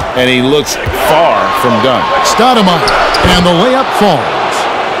 and he looks far from done. Stoudemire, and the layup falls.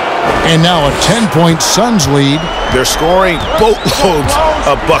 And now a 10-point Suns lead. They're scoring boatloads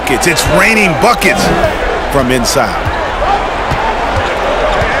of buckets. It's raining buckets from inside.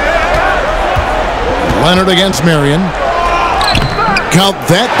 Leonard against Marion. Count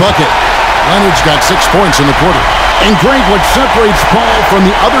that bucket. Leonard's got 6 points in the quarter. And Greg, what separates Paul from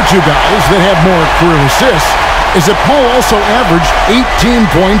the other two guys that have more career assists is that Paul also averaged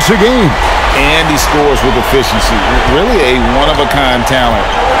 18 points a game. And he scores with efficiency. Really a one-of-a-kind talent.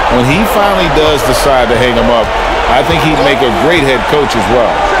 When he finally does decide to hang him up, I think he'd make a great head coach as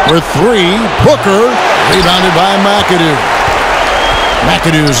well. For 3, Booker, rebounded by McAdoo.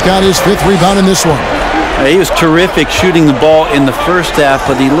 McAdoo's got his 5th rebound in this one. He was terrific shooting the ball in the first half,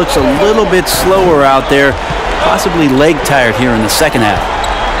 but he looks a little bit slower out there, possibly leg tired here in the second half.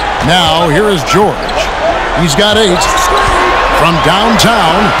 Now, here is George. He's got 8. From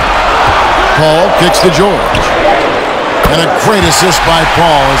downtown, Paul kicks to George. And a great assist by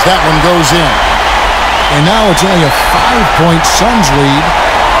Paul as that one goes in. And now it's only a 5-point Suns lead.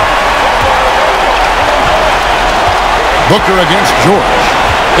 Booker against George.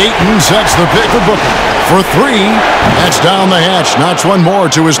 Ayton sets the pick for Booker. For 3, that's down the hatch. Notch one more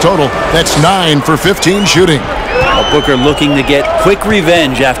to his total. That's 9 for 15 shooting. Booker looking to get quick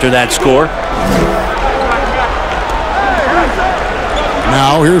revenge after that score.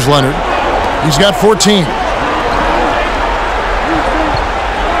 Now here's Leonard. He's got 14.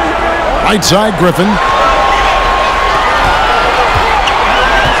 Right side, Griffin.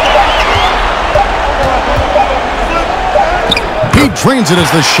 He drains it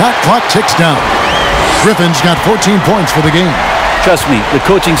as the shot clock ticks down. Griffin's got 14 points for the game. Trust me, the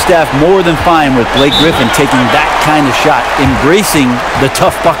coaching staff more than fine with Blake Griffin taking that kind of shot, embracing the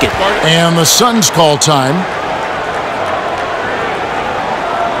tough bucket. And the Suns call time.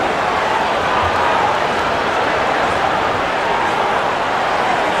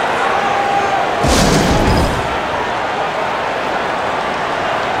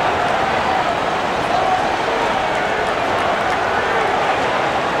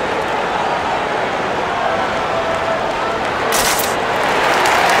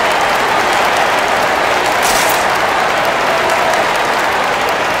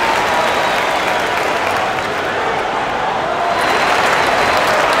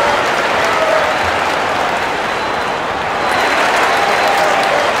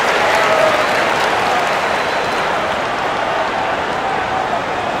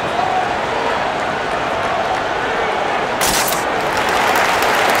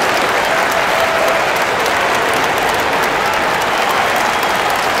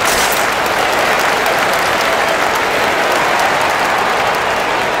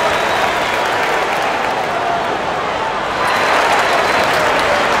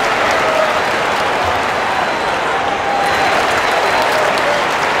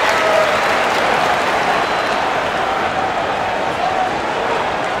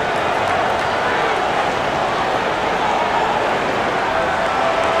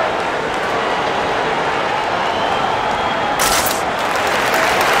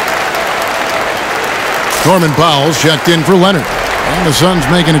 Norman Powell's checked in for Leonard. And the Suns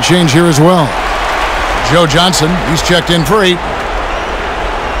making a change here as well. Joe Johnson, he's checked in for 8.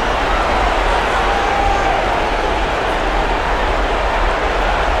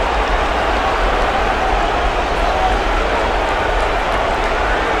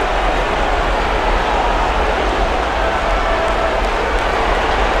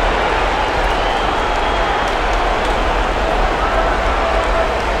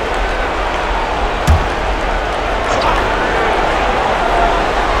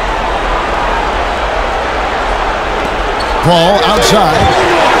 Paul outside.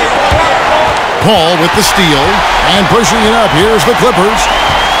 Paul with the steal and pushing it up. Here's the Clippers.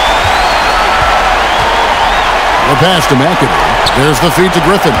 The pass to McAdoo. There's the feed to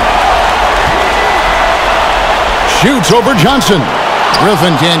Griffin. Shoots over Johnson.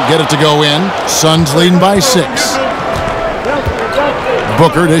 Griffin can't get it to go in. Suns leading by 6.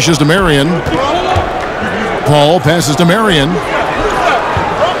 Booker dishes to Marion. Paul passes to Marion.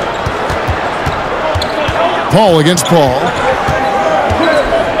 Paul against Paul.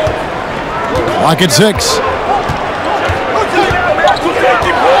 Lock at 6.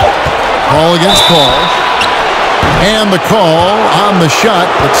 Paul against Paul. And the call on the shot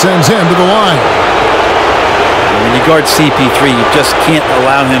that sends him to the line. When you guard CP3, you just can't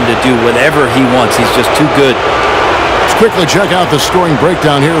allow him to do whatever he wants. He's just too good. Let's quickly check out the scoring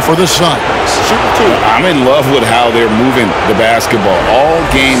breakdown here for the Suns. I'm in love with how they're moving the basketball all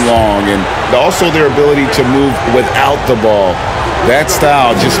game long, and also their ability to move without the ball. That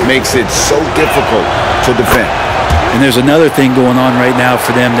style just makes it so difficult to defend. And there's another thing going on right now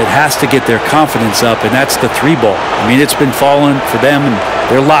for them that has to get their confidence up, and that's the 3-ball. I mean, it's been falling for them, and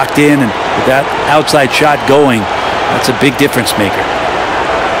they're locked in, and with that outside shot going, that's a big difference maker.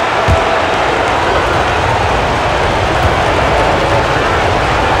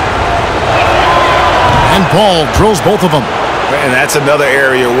 And Paul drills both of them. And that's another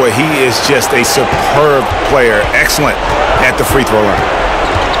area where he is just a superb player. Excellent at the free throw line.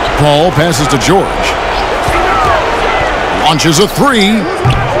 Paul passes to George. Launches a 3.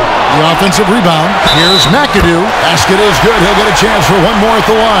 The offensive rebound. Here's McAdoo. Basket is good. He'll get a chance for one more at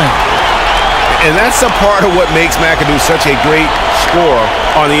the line. And that's a part of what makes McAdoo such a great scorer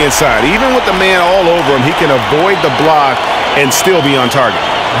on the inside. Even with the man all over him, he can avoid the block and still be on target.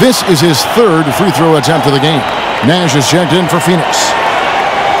 This is his 3rd free throw attempt of the game. Nash is checked in for Phoenix.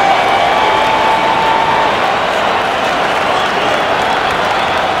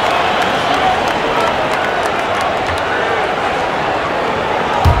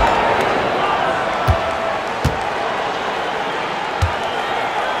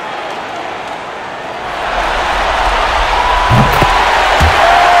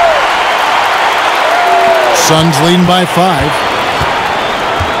 Suns leading by 5.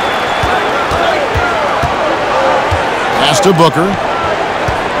 Pass to Booker.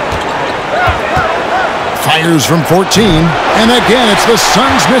 Fires from 14. And again, it's the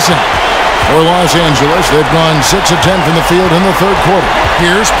Suns missing. For Los Angeles, they've gone 6 of 10 from the field in the 3rd quarter.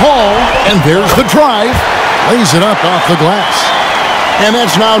 Here's Paul, and there's the drive. Lays it up off the glass. And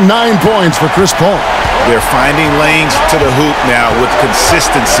that's now 9 points for Chris Paul. They're finding lanes to the hoop now with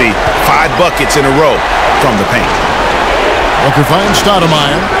consistency. 5 buckets in a row from the paint. Booker finds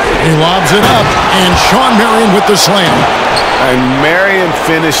Stoudemire. He lobs it up, and Sean Marion with the slam. And Marion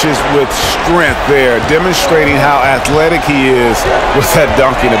finishes with strength there, demonstrating how athletic he is with that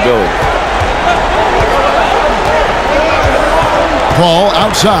dunking ability. Paul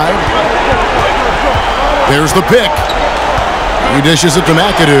outside. There's the pick. He dishes it to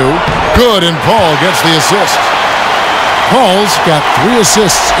McAdoo. Good, and Paul gets the assist. Paul's got 3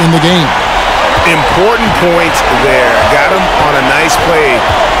 assists in the game. Important points there. Got him on a nice play,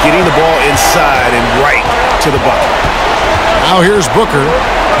 getting the ball inside and right to the bucket. Now here's Booker.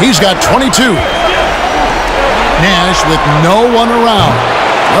 He's got 22. Nash with no one around.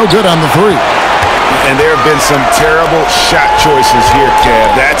 No good on the 3. And there have been some terrible shot choices here, Kev.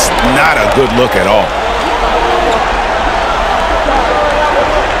 That's not a good look at all.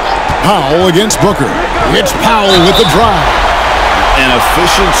 Powell against Booker. It's Powell with the drive. An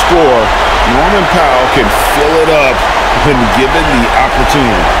efficient score. Norman Powell can fill it up when given the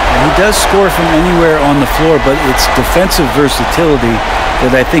opportunity. And he does score from anywhere on the floor, but it's defensive versatility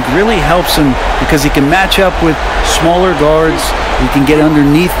that I think really helps him because he can match up with smaller guards. He can get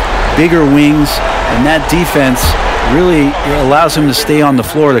underneath bigger wings, and that defense really allows him to stay on the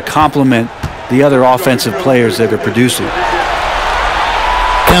floor to complement the other offensive players that are producing.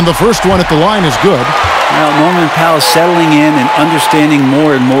 And the first one at the line is good. Now Norman Powell settling in and understanding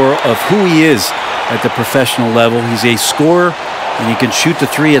more and more of who he is at the professional level. He's a scorer, and he can shoot the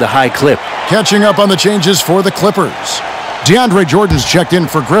 3 at a high clip. Catching up on the changes for the Clippers. DeAndre Jordan's checked in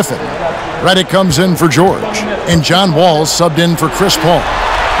for Griffin. Reddick comes in for George. And John Wall's subbed in for Chris Paul.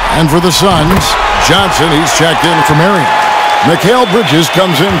 And for the Suns, Johnson, he's checked in for Marion. Mikal Bridges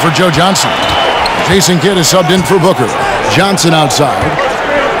comes in for Joe Johnson. Jason Kidd is subbed in for Booker. Johnson outside.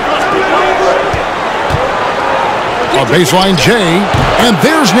 A baseline J, and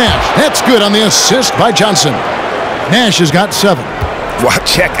there's Nash. That's good on the assist by Johnson. Nash has got 7. Well,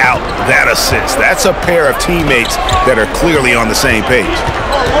 check out that assist. That's a pair of teammates that are clearly on the same page.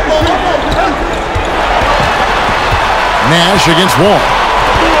 Nash against Wall.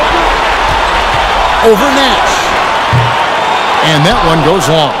 Over Nash. And that one goes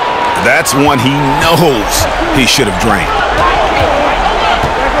long. That's one he knows he should have drained.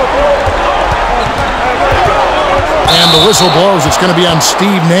 And the whistle blows. It's going to be on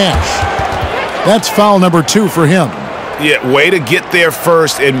Steve Nash. That's foul number 2 for him. Yeah, way to get there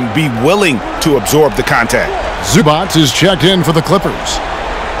first and be willing to absorb the contact. Zubac is checked in for the Clippers.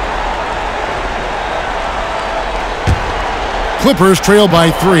 Clippers trail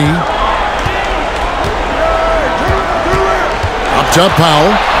by 3. Up top, Powell,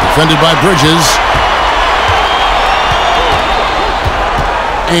 defended by Bridges.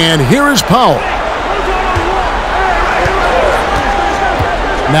 And here is Powell.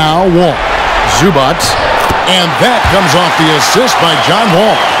 Now Wall. Zubac. And that comes off the assist by John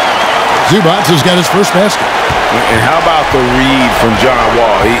Wall. Zubac has got his first basket. And how about the read from John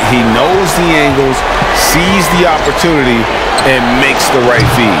Wall? He knows the angles, sees the opportunity, and makes the right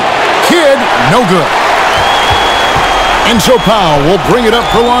feed. Kid, no good. And so Powell will bring it up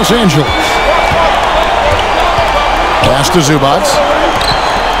for Los Angeles. Pass to Zubac.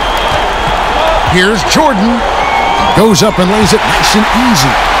 Here's Jordan. Goes up and lays it nice and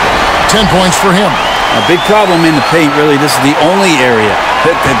easy. 10 points for him. A big problem in the paint, really. This is the only area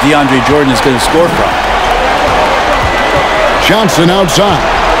that DeAndre Jordan is going to score from. Johnson outside.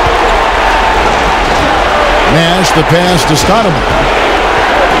 Nash the pass to Stoudemire.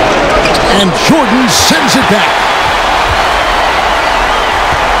 And Jordan sends it back.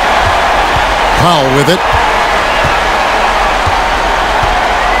 Powell with it.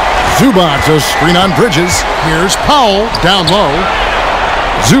 Zubac a screen on Bridges. Here's Powell down low.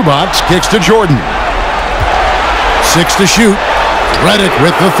 Zubac kicks to Jordan. 6 to shoot. Redick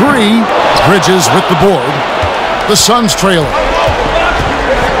with the 3. Bridges with the board. The Suns trailing.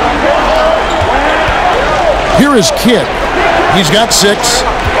 Here is Kidd. He's got 6.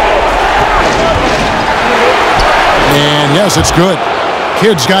 And yes, it's good.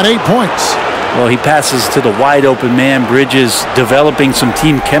 Kidd's got 8 points. Well, he passes to the wide open man. Bridges developing some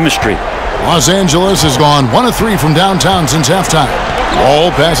team chemistry. Los Angeles has gone 1 of 3 from downtown since halftime.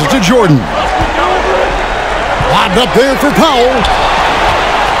 Ball passes to Jordan. Lobbed up there for Powell.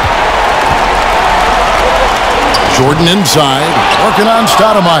 Jordan inside, working on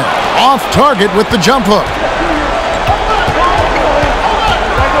Stoudemire. Off target with the jump hook.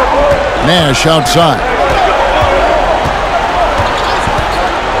 Nash outside.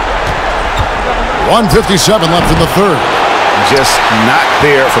 1:57 left in the third. Just not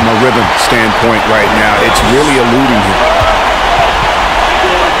there from a rhythm standpoint right now. It's really eluding him.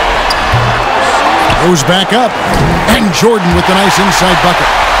 Goes back up. And Jordan with the nice inside bucket.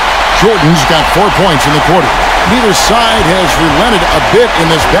 Jordan's got 4 points in the quarter. Neither side has relented a bit in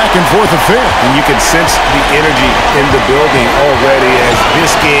this back-and-forth affair. And you can sense the energy in the building already as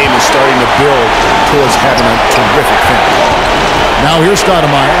this game is starting to build towards having a terrific finish. Now here's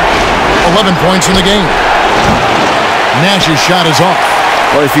Stoudemire. 11 points in the game. Nash's shot is off.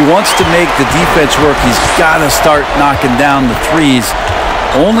 Well, if he wants to make the defense work, he's got to start knocking down the threes.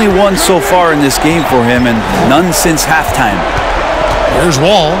 Only one so far in this game for him, and none since halftime. Here's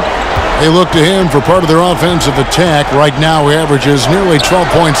Wall. They look to him for part of their offensive attack. Right now, he averages nearly 12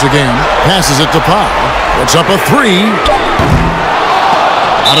 points a game. Passes it to Powell. Puts up a 3.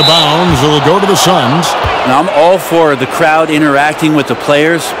 Out of bounds. It'll go to the Suns. Now, I'm all for the crowd interacting with the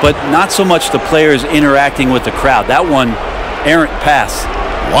players, but not so much the players interacting with the crowd. That one, errant pass.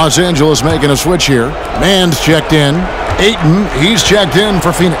 Los Angeles making a switch here. Mann's checked in. Ayton, he's checked in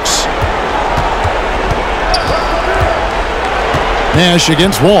for Phoenix. Nash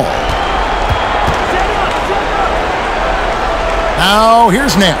against Wall. Now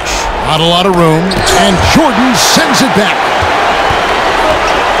here's Nash. Not a lot of room. And Jordan sends it back.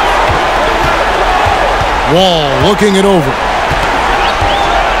 Wall looking it over.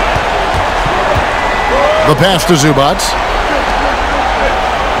 The pass to Zubac.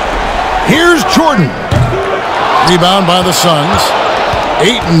 Here's Jordan. Rebound by the Suns.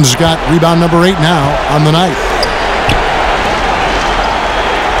 Ayton's got rebound number 8 now on the night.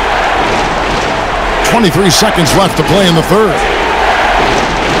 23 seconds left to play in the third.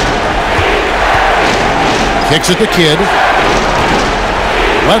 Kicks it to Kidd.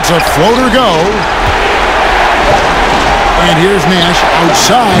 Lets a floater go. And here's Nash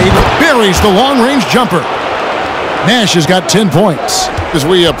outside. Buries the long-range jumper. Nash has got 10 points. As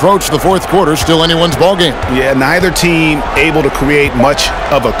we approach the fourth quarter, still anyone's ballgame. Yeah, neither team able to create much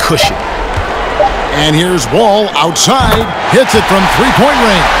of a cushion. And here's Wall outside. Hits it from three-point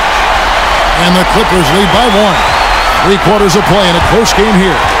range. And the Clippers lead by 1. 3 quarters of play in a close game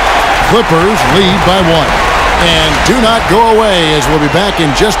here. Clippers lead by 1. And do not go away, as we'll be back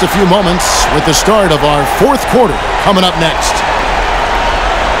in just a few moments with the start of our fourth quarter coming up next.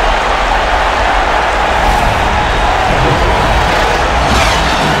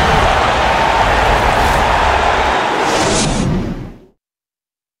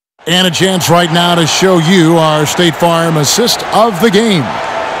 And a chance right now to show you our State Farm assist of the game.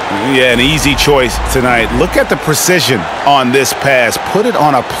 Yeah, an easy choice tonight. Look at the precision on this pass. Put it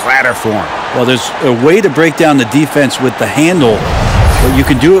on a platter for him. Well, there's a way to break down the defense with the handle, but you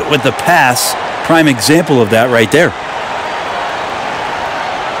can do it with the pass. Prime example of that right there.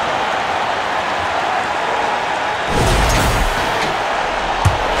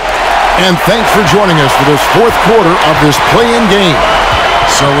 And thanks for joining us for this fourth quarter of this play-in game.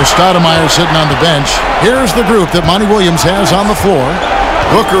 So with Stoudemire sitting on the bench, here's the group that Monty Williams has on the floor.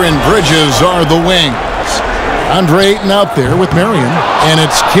 Booker and Bridges are the wings. Andre Ayton out there with Marion, and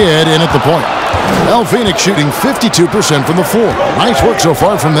it's Kidd in at the point. El Phoenix shooting 52% from the floor. Nice work so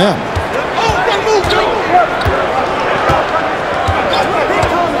far from them.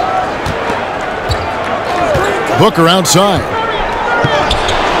 Booker outside.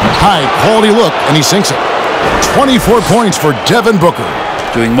 High quality look, and he sinks it. 24 points for Devin Booker.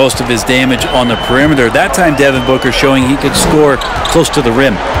 Doing most of his damage on the perimeter. That time Devin Booker showing he could score close to the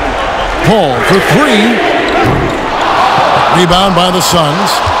rim. Paul for three. Rebound by the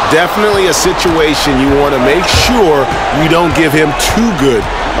Suns. Definitely a situation you want to make sure you don't give him too good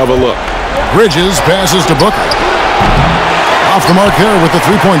of a look. Bridges passes to Booker. Off the mark there with the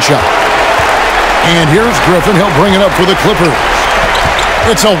three-point shot. And here's Griffin. He'll bring it up for the Clippers.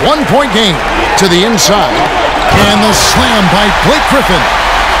 It's a one-point game to the inside. And the slam by Blake Griffin.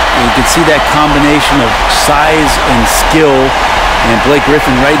 And you can see that combination of size and skill. And Blake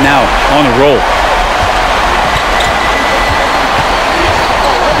Griffin right now on a roll.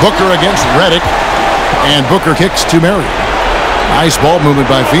 Booker against Redick. And Booker kicks to Marion. Nice ball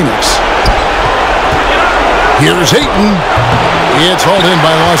movement by Phoenix. Here's Ayton. It's hauled in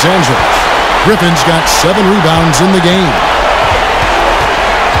by Los Angeles. Griffin's got 7 rebounds in the game.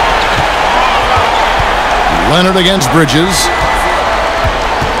 Leonard against Bridges.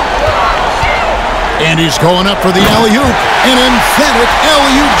 And he's going up for the alley-oop. An emphatic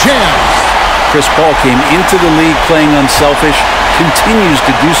alley-oop jam. Chris Paul came into the league playing unselfish. Continues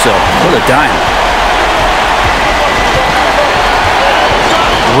to do so. What a dime.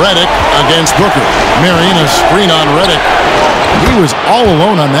 Redick against Booker. Marion a screen on Redick. He was all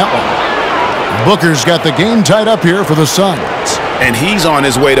alone on that one. Booker's got the game tied up here for the Suns. And he's on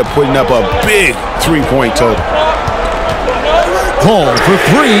his way to putting up a big three-point total. Paul for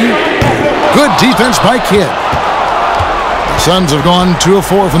three. Good defense by Kidd. The Suns have gone 2 of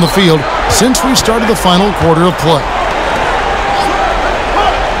 4 from the field since we started the final quarter of play.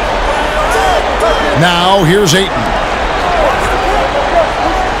 Now here's Ayton.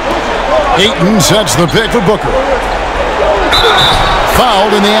 Ayton sets the pick for Booker.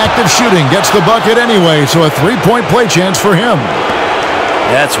 Fouled in the act of shooting. Gets the bucket anyway, so a three-point play chance for him.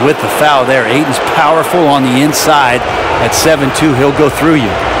 That's with the foul there. Ayton's powerful on the inside. At 7-2, he'll go through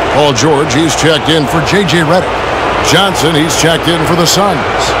you. Paul George, he's checked in for J.J. Redick. Johnson, he's checked in for the Suns.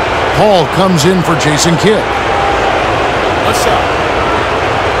 Paul comes in for Jason Kidd. What's up?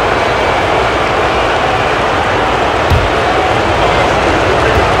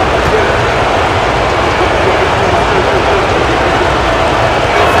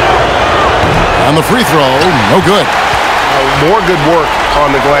 On the free throw, no good. More good work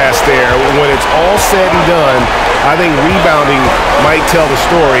on the glass there. When it's all said and done, I think rebounding might tell the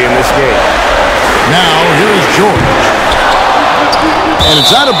story in this game. Now, here is George. And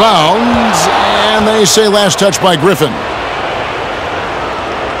it's out of bounds, and they say last touch by Griffin.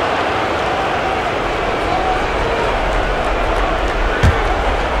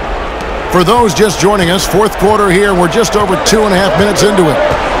 For those just joining us, fourth quarter here, we're just over 2.5 minutes into it.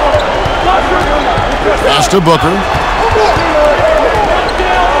 Pass to Booker.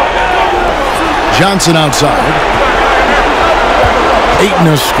 Johnson outside. Ayton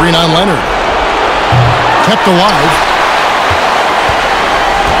a screen on Leonard. Kept alive.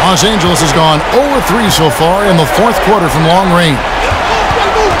 Los Angeles has gone 0-3 so far in the fourth quarter from long range.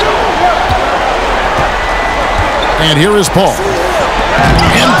 And here is Paul.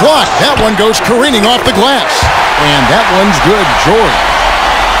 And blocked. That one goes careening off the glass. And that one's good. George.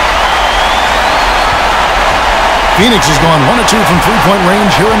 Phoenix has gone 1 of 2 from three-point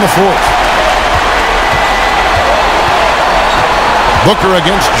range here in the fourth. Booker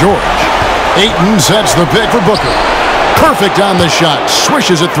against George. Ayton sets the pick for Booker. Perfect on the shot.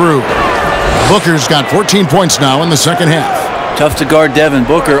 Swishes it through. Booker's got 14 points now in the second half. Tough to guard Devin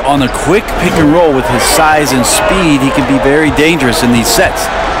Booker on the quick pick and roll with his size and speed. He can be very dangerous in these sets.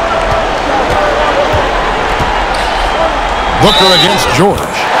 Booker against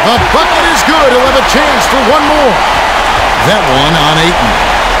George. The bucket is good. He'll have a chance for one more. That one on Ayton.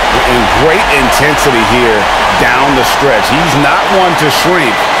 And great intensity here down the stretch. He's not one to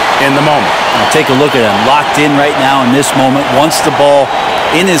shrink. in the moment. Now take a look at him, locked in right now in this moment, wants the ball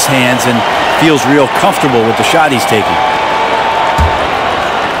in his hands and feels real comfortable with the shot he's taking.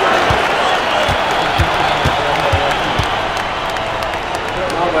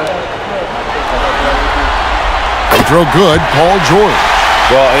 Throw good, Paul George.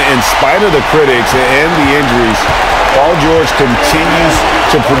 Well, in spite of the critics and the injuries, Paul George continues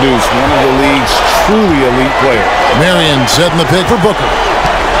to produce one of the league's truly elite players. Marion setting the pick for Booker.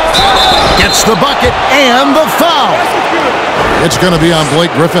 Gets the bucket and the foul. It's going to be on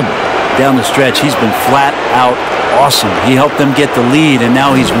Blake Griffin. Down the stretch, he's been flat out awesome. He helped them get the lead, and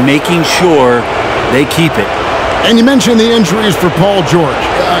now he's making sure they keep it. And you mentioned the injuries for Paul George.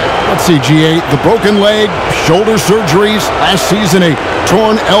 Let's see, G8, the broken leg, shoulder surgeries, last season a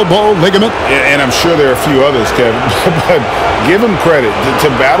torn elbow ligament. And I'm sure there are a few others, Kevin, but give him credit. To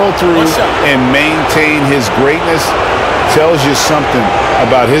battle through and maintain his greatness tells you something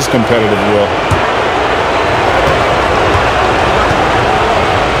about his competitive will.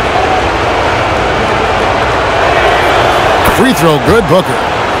 Free throw, good, Booker.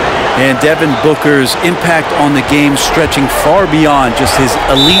 And Devin Booker's impact on the game stretching far beyond just his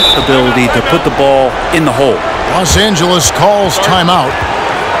elite ability to put the ball in the hole. Los Angeles calls timeout.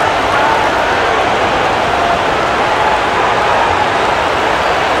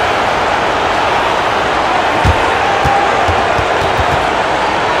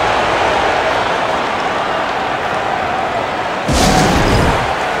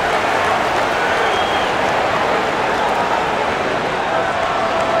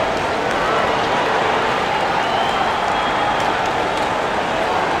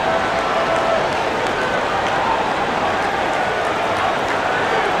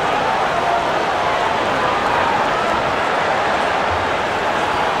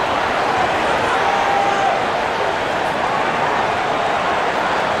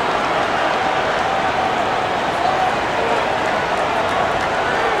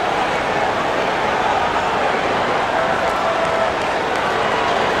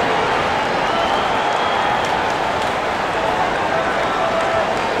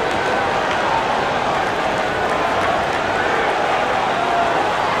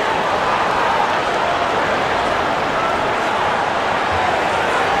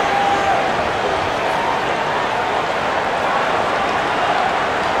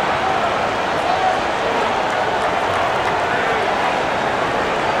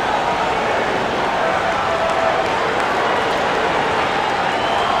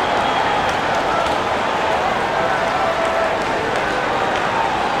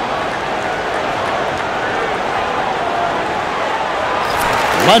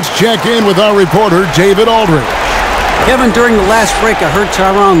 Let's check in with our reporter, David Aldridge. Kevin, during the last break, I heard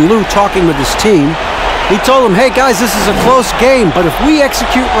Tyronn Lue talking with his team. He told them, hey, guys, this is a close game, but if we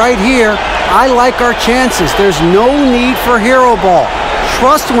execute right here, I like our chances. There's no need for hero ball.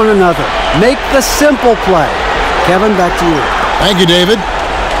 Trust one another. Make the simple play. Kevin, back to you. Thank you, David.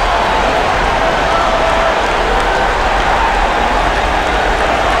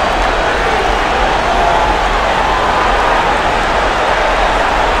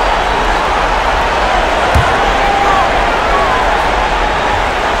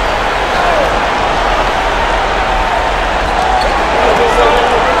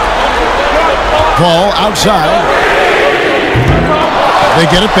 Ball outside. They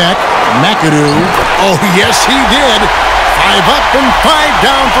get it back. McAdoo. Oh, yes, he did. 5 up and 5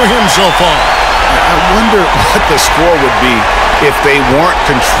 down for him so far. I wonder what the score would be if they weren't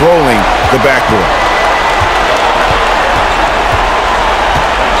controlling the backboard.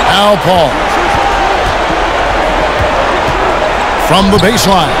 Al Paul. From the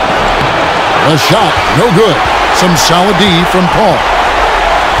baseline. The shot, no good. Some solid D from Paul.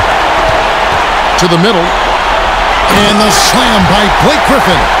 To the middle, and the slam by Blake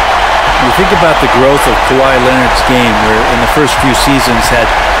Griffin. You think about the growth of Kawhi Leonard's game, where in the first few seasons had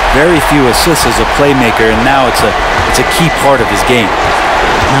very few assists as a playmaker, and now it's a key part of his game.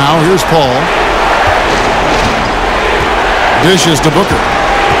 Now here's Paul. Dishes to Booker.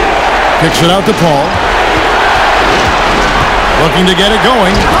 Kicks it out to Paul. Looking to get it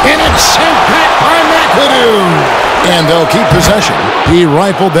going, and it's sent back by McAdoo. And they'll keep possession. He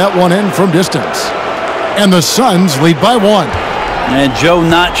rifled that one in from distance. And the Suns lead by 1. And Joe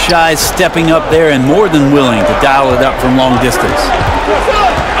not shy, stepping up there and more than willing to dial it up from long distance.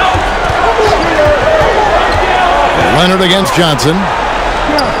 Leonard against Johnson.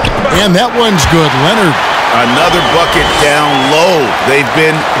 And that one's good. Leonard. Another bucket down low. They've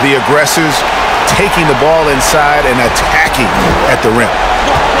been the aggressors, taking the ball inside and attacking at the rim.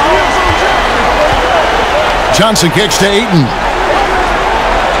 Johnson kicks to Ayton.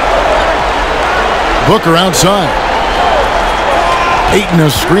 Booker outside. Ayton a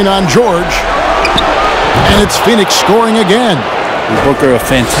screen on George. And it's Phoenix scoring again. Booker, a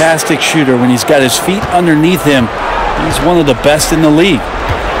fantastic shooter. When he's got his feet underneath him, he's one of the best in the league.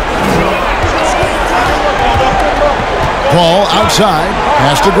 Ball outside,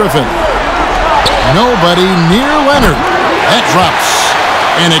 pass to Griffin. Nobody near Leonard. That drops.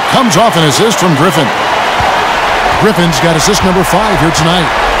 And it comes off an assist from Griffin. Griffin's got assist number 5 here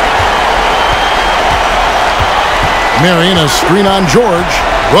tonight. Marion a screen on George.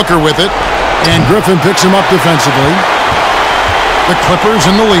 Booker with it. And Griffin picks him up defensively. The Clippers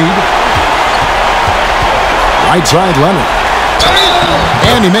in the lead. Right side Leonard.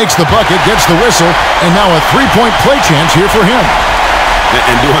 And he makes the bucket, gets the whistle, and now a three-point play chance here for him.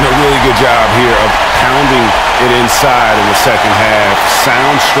 And doing a really good job here of pounding it inside in the second half.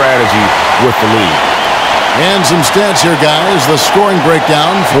 Sound strategy with the lead. And some stats here, guys. The scoring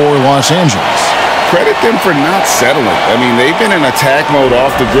breakdown for Los Angeles. Credit them for not settling. I mean, they've been in attack mode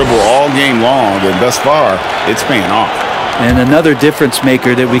off the dribble all game long, and thus far, it's paying off. And another difference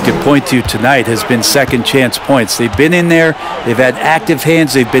maker that we could point to tonight has been second chance points. They've been in there, they've had active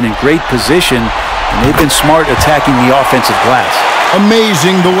hands, they've been in great position, and they've been smart attacking the offensive glass.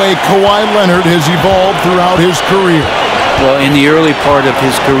 Amazing the way Kawhi Leonard has evolved throughout his career. Well, in the early part of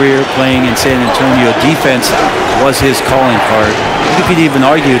his career playing in San Antonio, defense was his calling card. You could even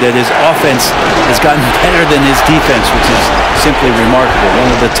argue that his offense has gotten better than his defense, which is simply remarkable. One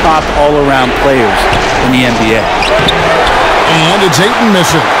of the top all-around players in the NBA. And it's Ayton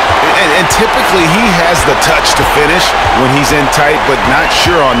missing. And typically he has the touch to finish when he's in tight, but not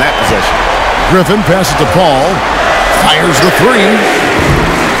sure on that possession. Griffin passes to Paul. Fires the three.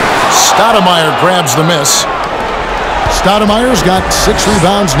 Stoudemire grabs the miss. Stoudemire's got 6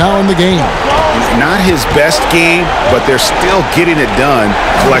 rebounds now in the game. Not his best game, but they're still getting it done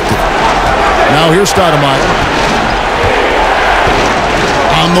collectively. Now here's Stoudemire.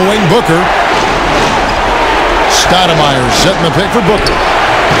 On the wing, Booker. Stoudemire setting the pick for Booker.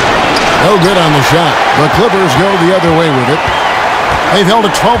 No good on the shot. The Clippers go the other way with it. They've held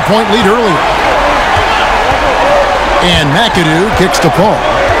a 12-point lead earlier. And McAdoo kicks to Paul.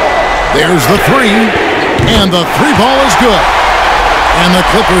 There's the three. And the three ball is good. And the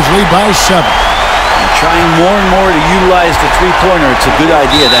Clippers lead by 7. Trying more and more to utilize the three-pointer. It's a good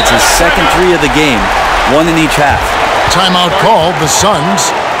idea. That's his second 3 of the game. 1 in each half. Timeout called, the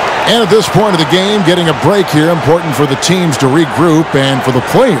Suns. And at this point of the game, getting a break here, important for the teams to regroup. And for the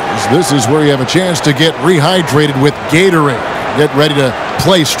players, this is where you have a chance to get rehydrated with Gatorade. Get ready to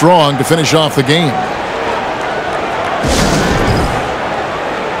play strong to finish off the game.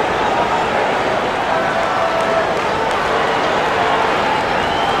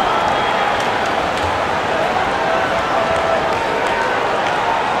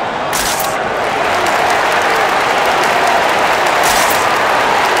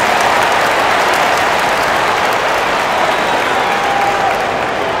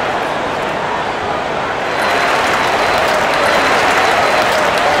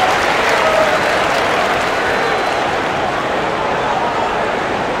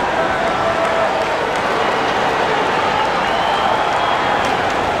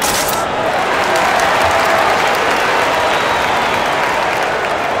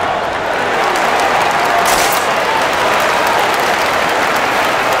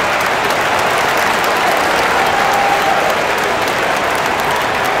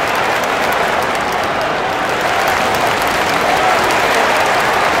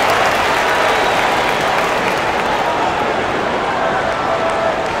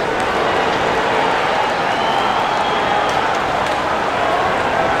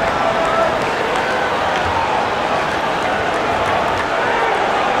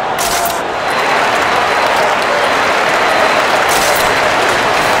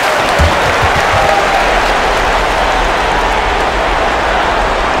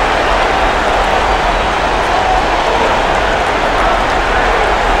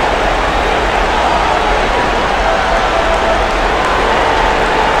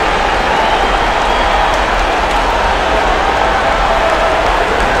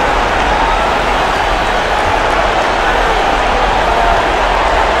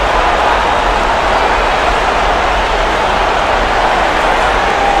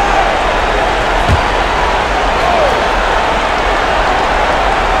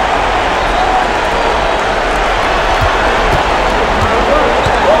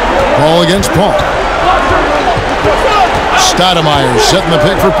 Ball against Paul. Stoudemire setting the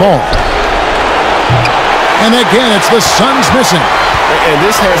pick for Paul. And again, it's the Suns missing. And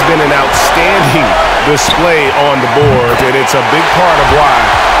this has been an outstanding display on the board, and it's a big part of why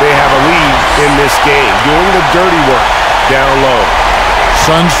they have a lead in this game, doing the dirty work down low.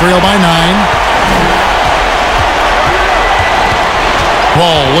 Suns trail by 9.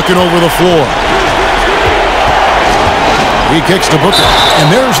 Ball looking over the floor. He kicks to Booker,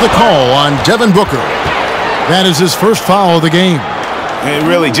 and there's the call on Devin Booker. That is his first foul of the game. And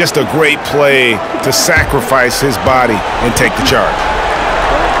really just a great play to sacrifice his body and take the charge.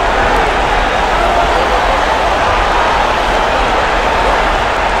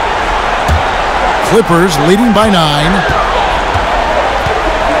 Clippers leading by 9.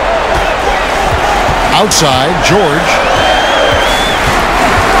 Outside, George.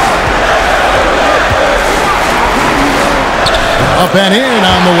 Up and in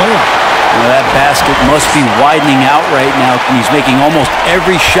on the layup. Well, that basket must be widening out right now. He's making almost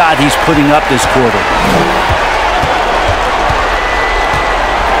every shot he's putting up this quarter.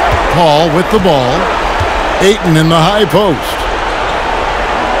 Paul with the ball. Ayton in the high post.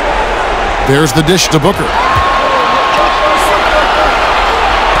 There's the dish to Booker.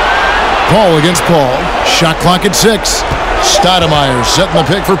 Paul against Paul. Shot clock at 6. Stoudemire setting the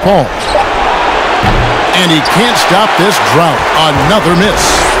pick for Paul. And he can't stop this drought. Another miss.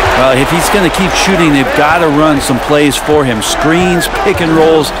 Well, if he's going to keep shooting, they've got to run some plays for him. Screens, pick and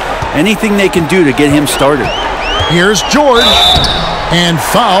rolls, anything they can do to get him started. Here's George. And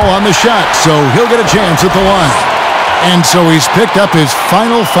foul on the shot, so he'll get a chance at the line. And so he's picked up his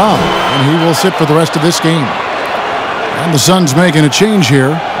final foul, and he will sit for the rest of this game. And the Suns making a change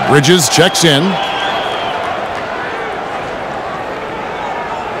here. Bridges checks in.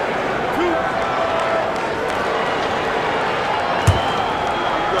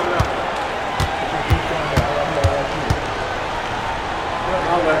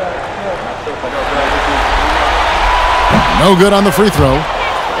 No good on the free throw.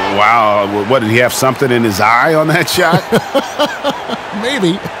 Wow, what, did he have something in his eye on that shot?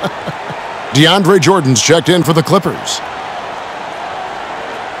 Maybe. DeAndre Jordan's checked in for the Clippers.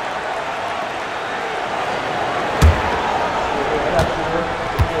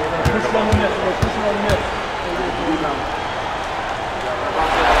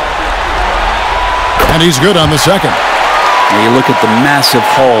 And he's good on the second. Now you look at the massive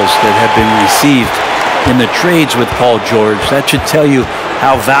hauls that have been received in the trades with Paul George. That should tell you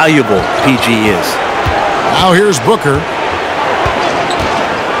how valuable PG is. Now here's Booker.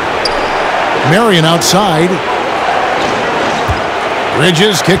 Marion outside.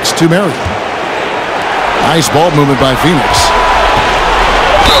 Bridges kicks to Marion. Nice ball movement by Phoenix.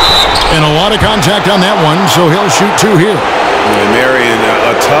 And a lot of contact on that one, so he'll shoot 2 here. And Marion,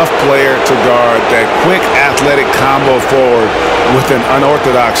 a tough player to guard. That quick athletic combo forward with an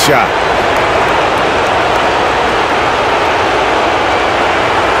unorthodox shot.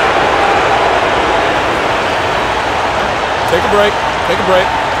 Take a break. Take a break.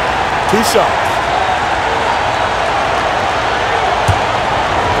 2 shots.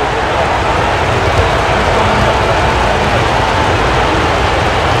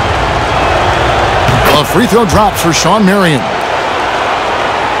 A free throw drops for Shawn Marion.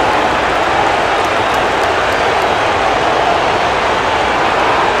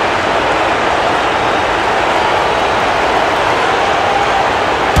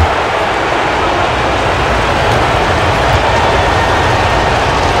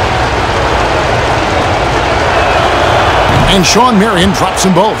 And Shawn Marion drops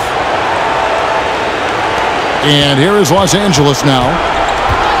them both. And here is Los Angeles now.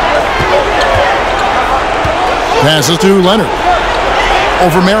 Passes to Leonard.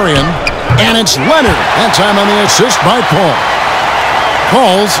 Over Marion. And it's Leonard. That time on the assist by Paul.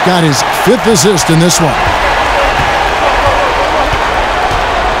 Paul's got his 5th assist in this one.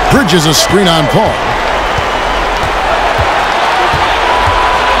 Bridges a screen on Paul.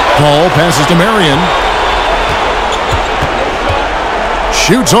 Paul passes to Marion.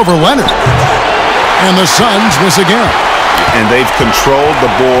 Shoots over Leonard. And the Suns miss again. And they've controlled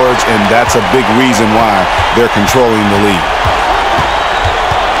the boards, and that's a big reason why they're controlling the lead.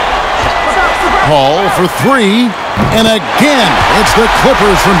 Paul for 3. And again, it's the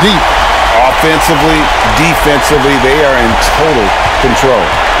Clippers from deep. Offensively, defensively, they are in total control.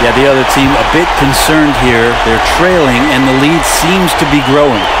 Yeah, the other team a bit concerned here. They're trailing, and the lead seems to be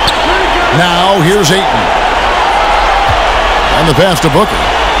growing. Now here's Ayton. And the pass to Booker.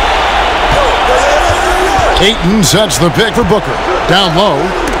 Ayton sets the pick for Booker. Down low.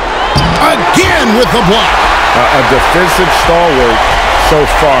 Again with the block. A defensive stalwart so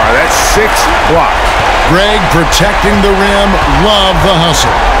far. That's 6 blocks. Greg protecting the rim. Love the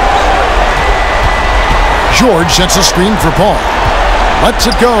hustle. George sets a screen for Paul. lets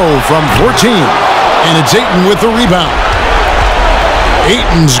it go from 14, and it's Ayton with the rebound.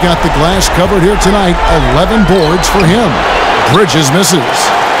 Ayton's got the glass covered here tonight. 11 boards for him. Bridges misses.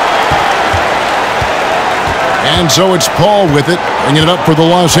 And so it's Paul with it, bringing it up for the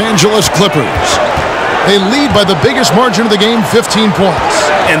Los Angeles Clippers. They lead by the biggest margin of the game, 15 points.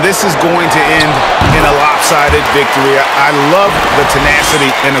 And this is going to end in a lopsided victory. I love the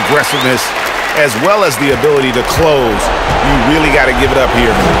tenacity and aggressiveness, as well as the ability to close. You really got to give it up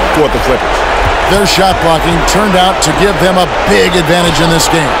here for the Clippers. Their shot blocking turned out to give them a big advantage in this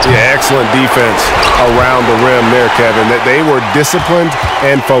game. Yeah, excellent defense around the rim there, Kevin. They were disciplined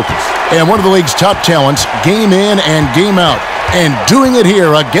and focused. And one of the league's top talents, game in and game out. And doing it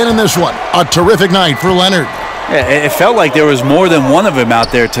here again in this one. A terrific night for Leonard. Yeah, it felt like there was more than one of him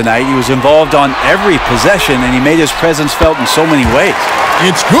out there tonight. He was involved on every possession, and he made his presence felt in so many ways.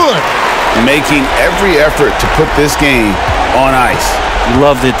 It's good. Making every effort to put this game on ice.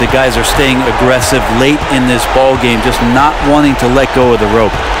 Love that the guys are staying aggressive late in this ball game, just not wanting to let go of the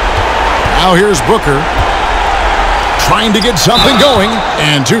rope. Now here's Booker trying to get something going,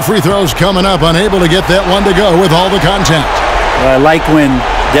 and 2 free throws coming up, unable to get that one to go with all the contact. Well, I like when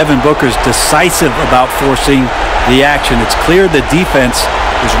Devin Booker's decisive about forcing the action. It's clear the defense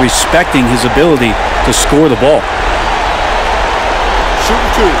is respecting his ability to score the ball.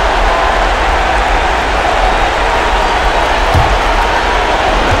 Shoot 2.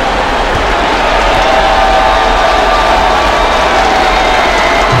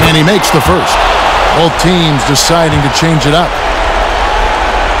 And he makes the first. Both teams deciding to change it up.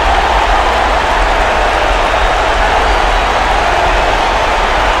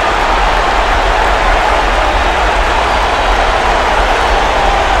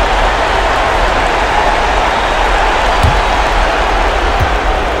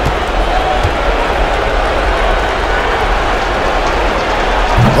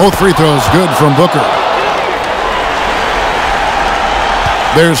 Both free throws good from Booker.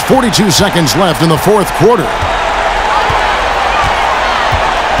 There's 42 seconds left in the fourth quarter.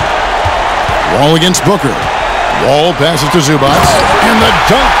 Wall against Booker. Wall passes to Zubac. And the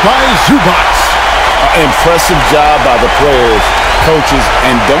dunk by Zubac. Impressive job by the players, coaches,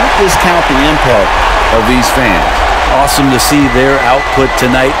 and don't discount the impact of these fans. Awesome to see their output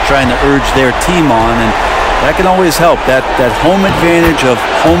tonight, trying to urge their team on, and that can always help. That home advantage of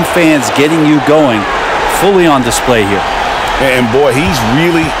home fans getting you going, fully on display here. And boy, he's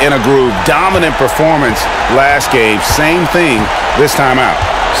really in a groove. Dominant performance last game. Same thing this time out.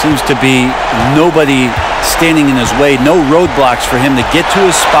 Seems to be nobody standing in his way. No roadblocks for him to get to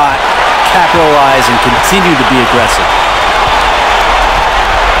his spot, capitalize, and continue to be aggressive.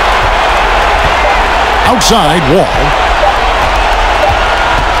 Outside, Wall.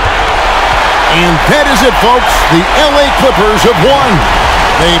 And that is it, folks. The LA Clippers have won.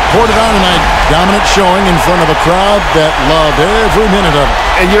 They poured it on tonight. Dominant showing in front of a crowd that loved every minute of it.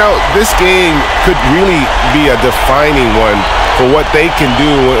 And, you know, this game could really be a defining one for what they can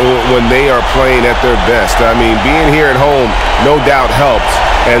do when they are playing at their best. I mean, being here at home no doubt helps,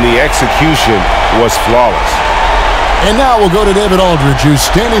 and the execution was flawless. And now we'll go to David Aldridge, who's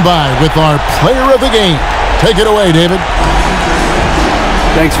standing by with our player of the game. Take it away, David.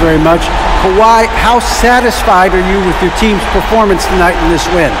 Thanks very much. Kawhi, how satisfied are you with your team's performance tonight in this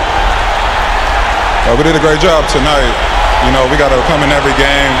win? We did a great job tonight. You know, we got to come in every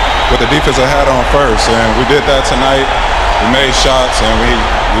game with the defensive hat on first, and we did that tonight. We made shots, and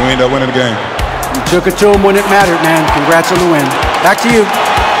we ended up winning the game. You took it to them when it mattered, man. Congrats on the win. Back to you.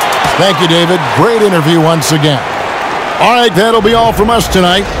 Thank you, David. Great interview once again. All right, that'll be all from us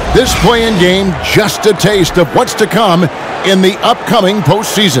tonight. This play-in game, just a taste of what's to come in the upcoming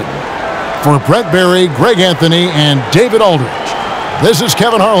postseason. For Brett Berry, Greg Anthony, and David Aldridge, this is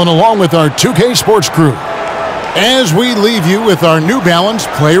Kevin Harlan along with our 2K Sports crew, as we leave you with our New Balance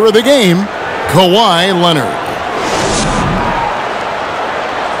Player of the Game, Kawhi Leonard.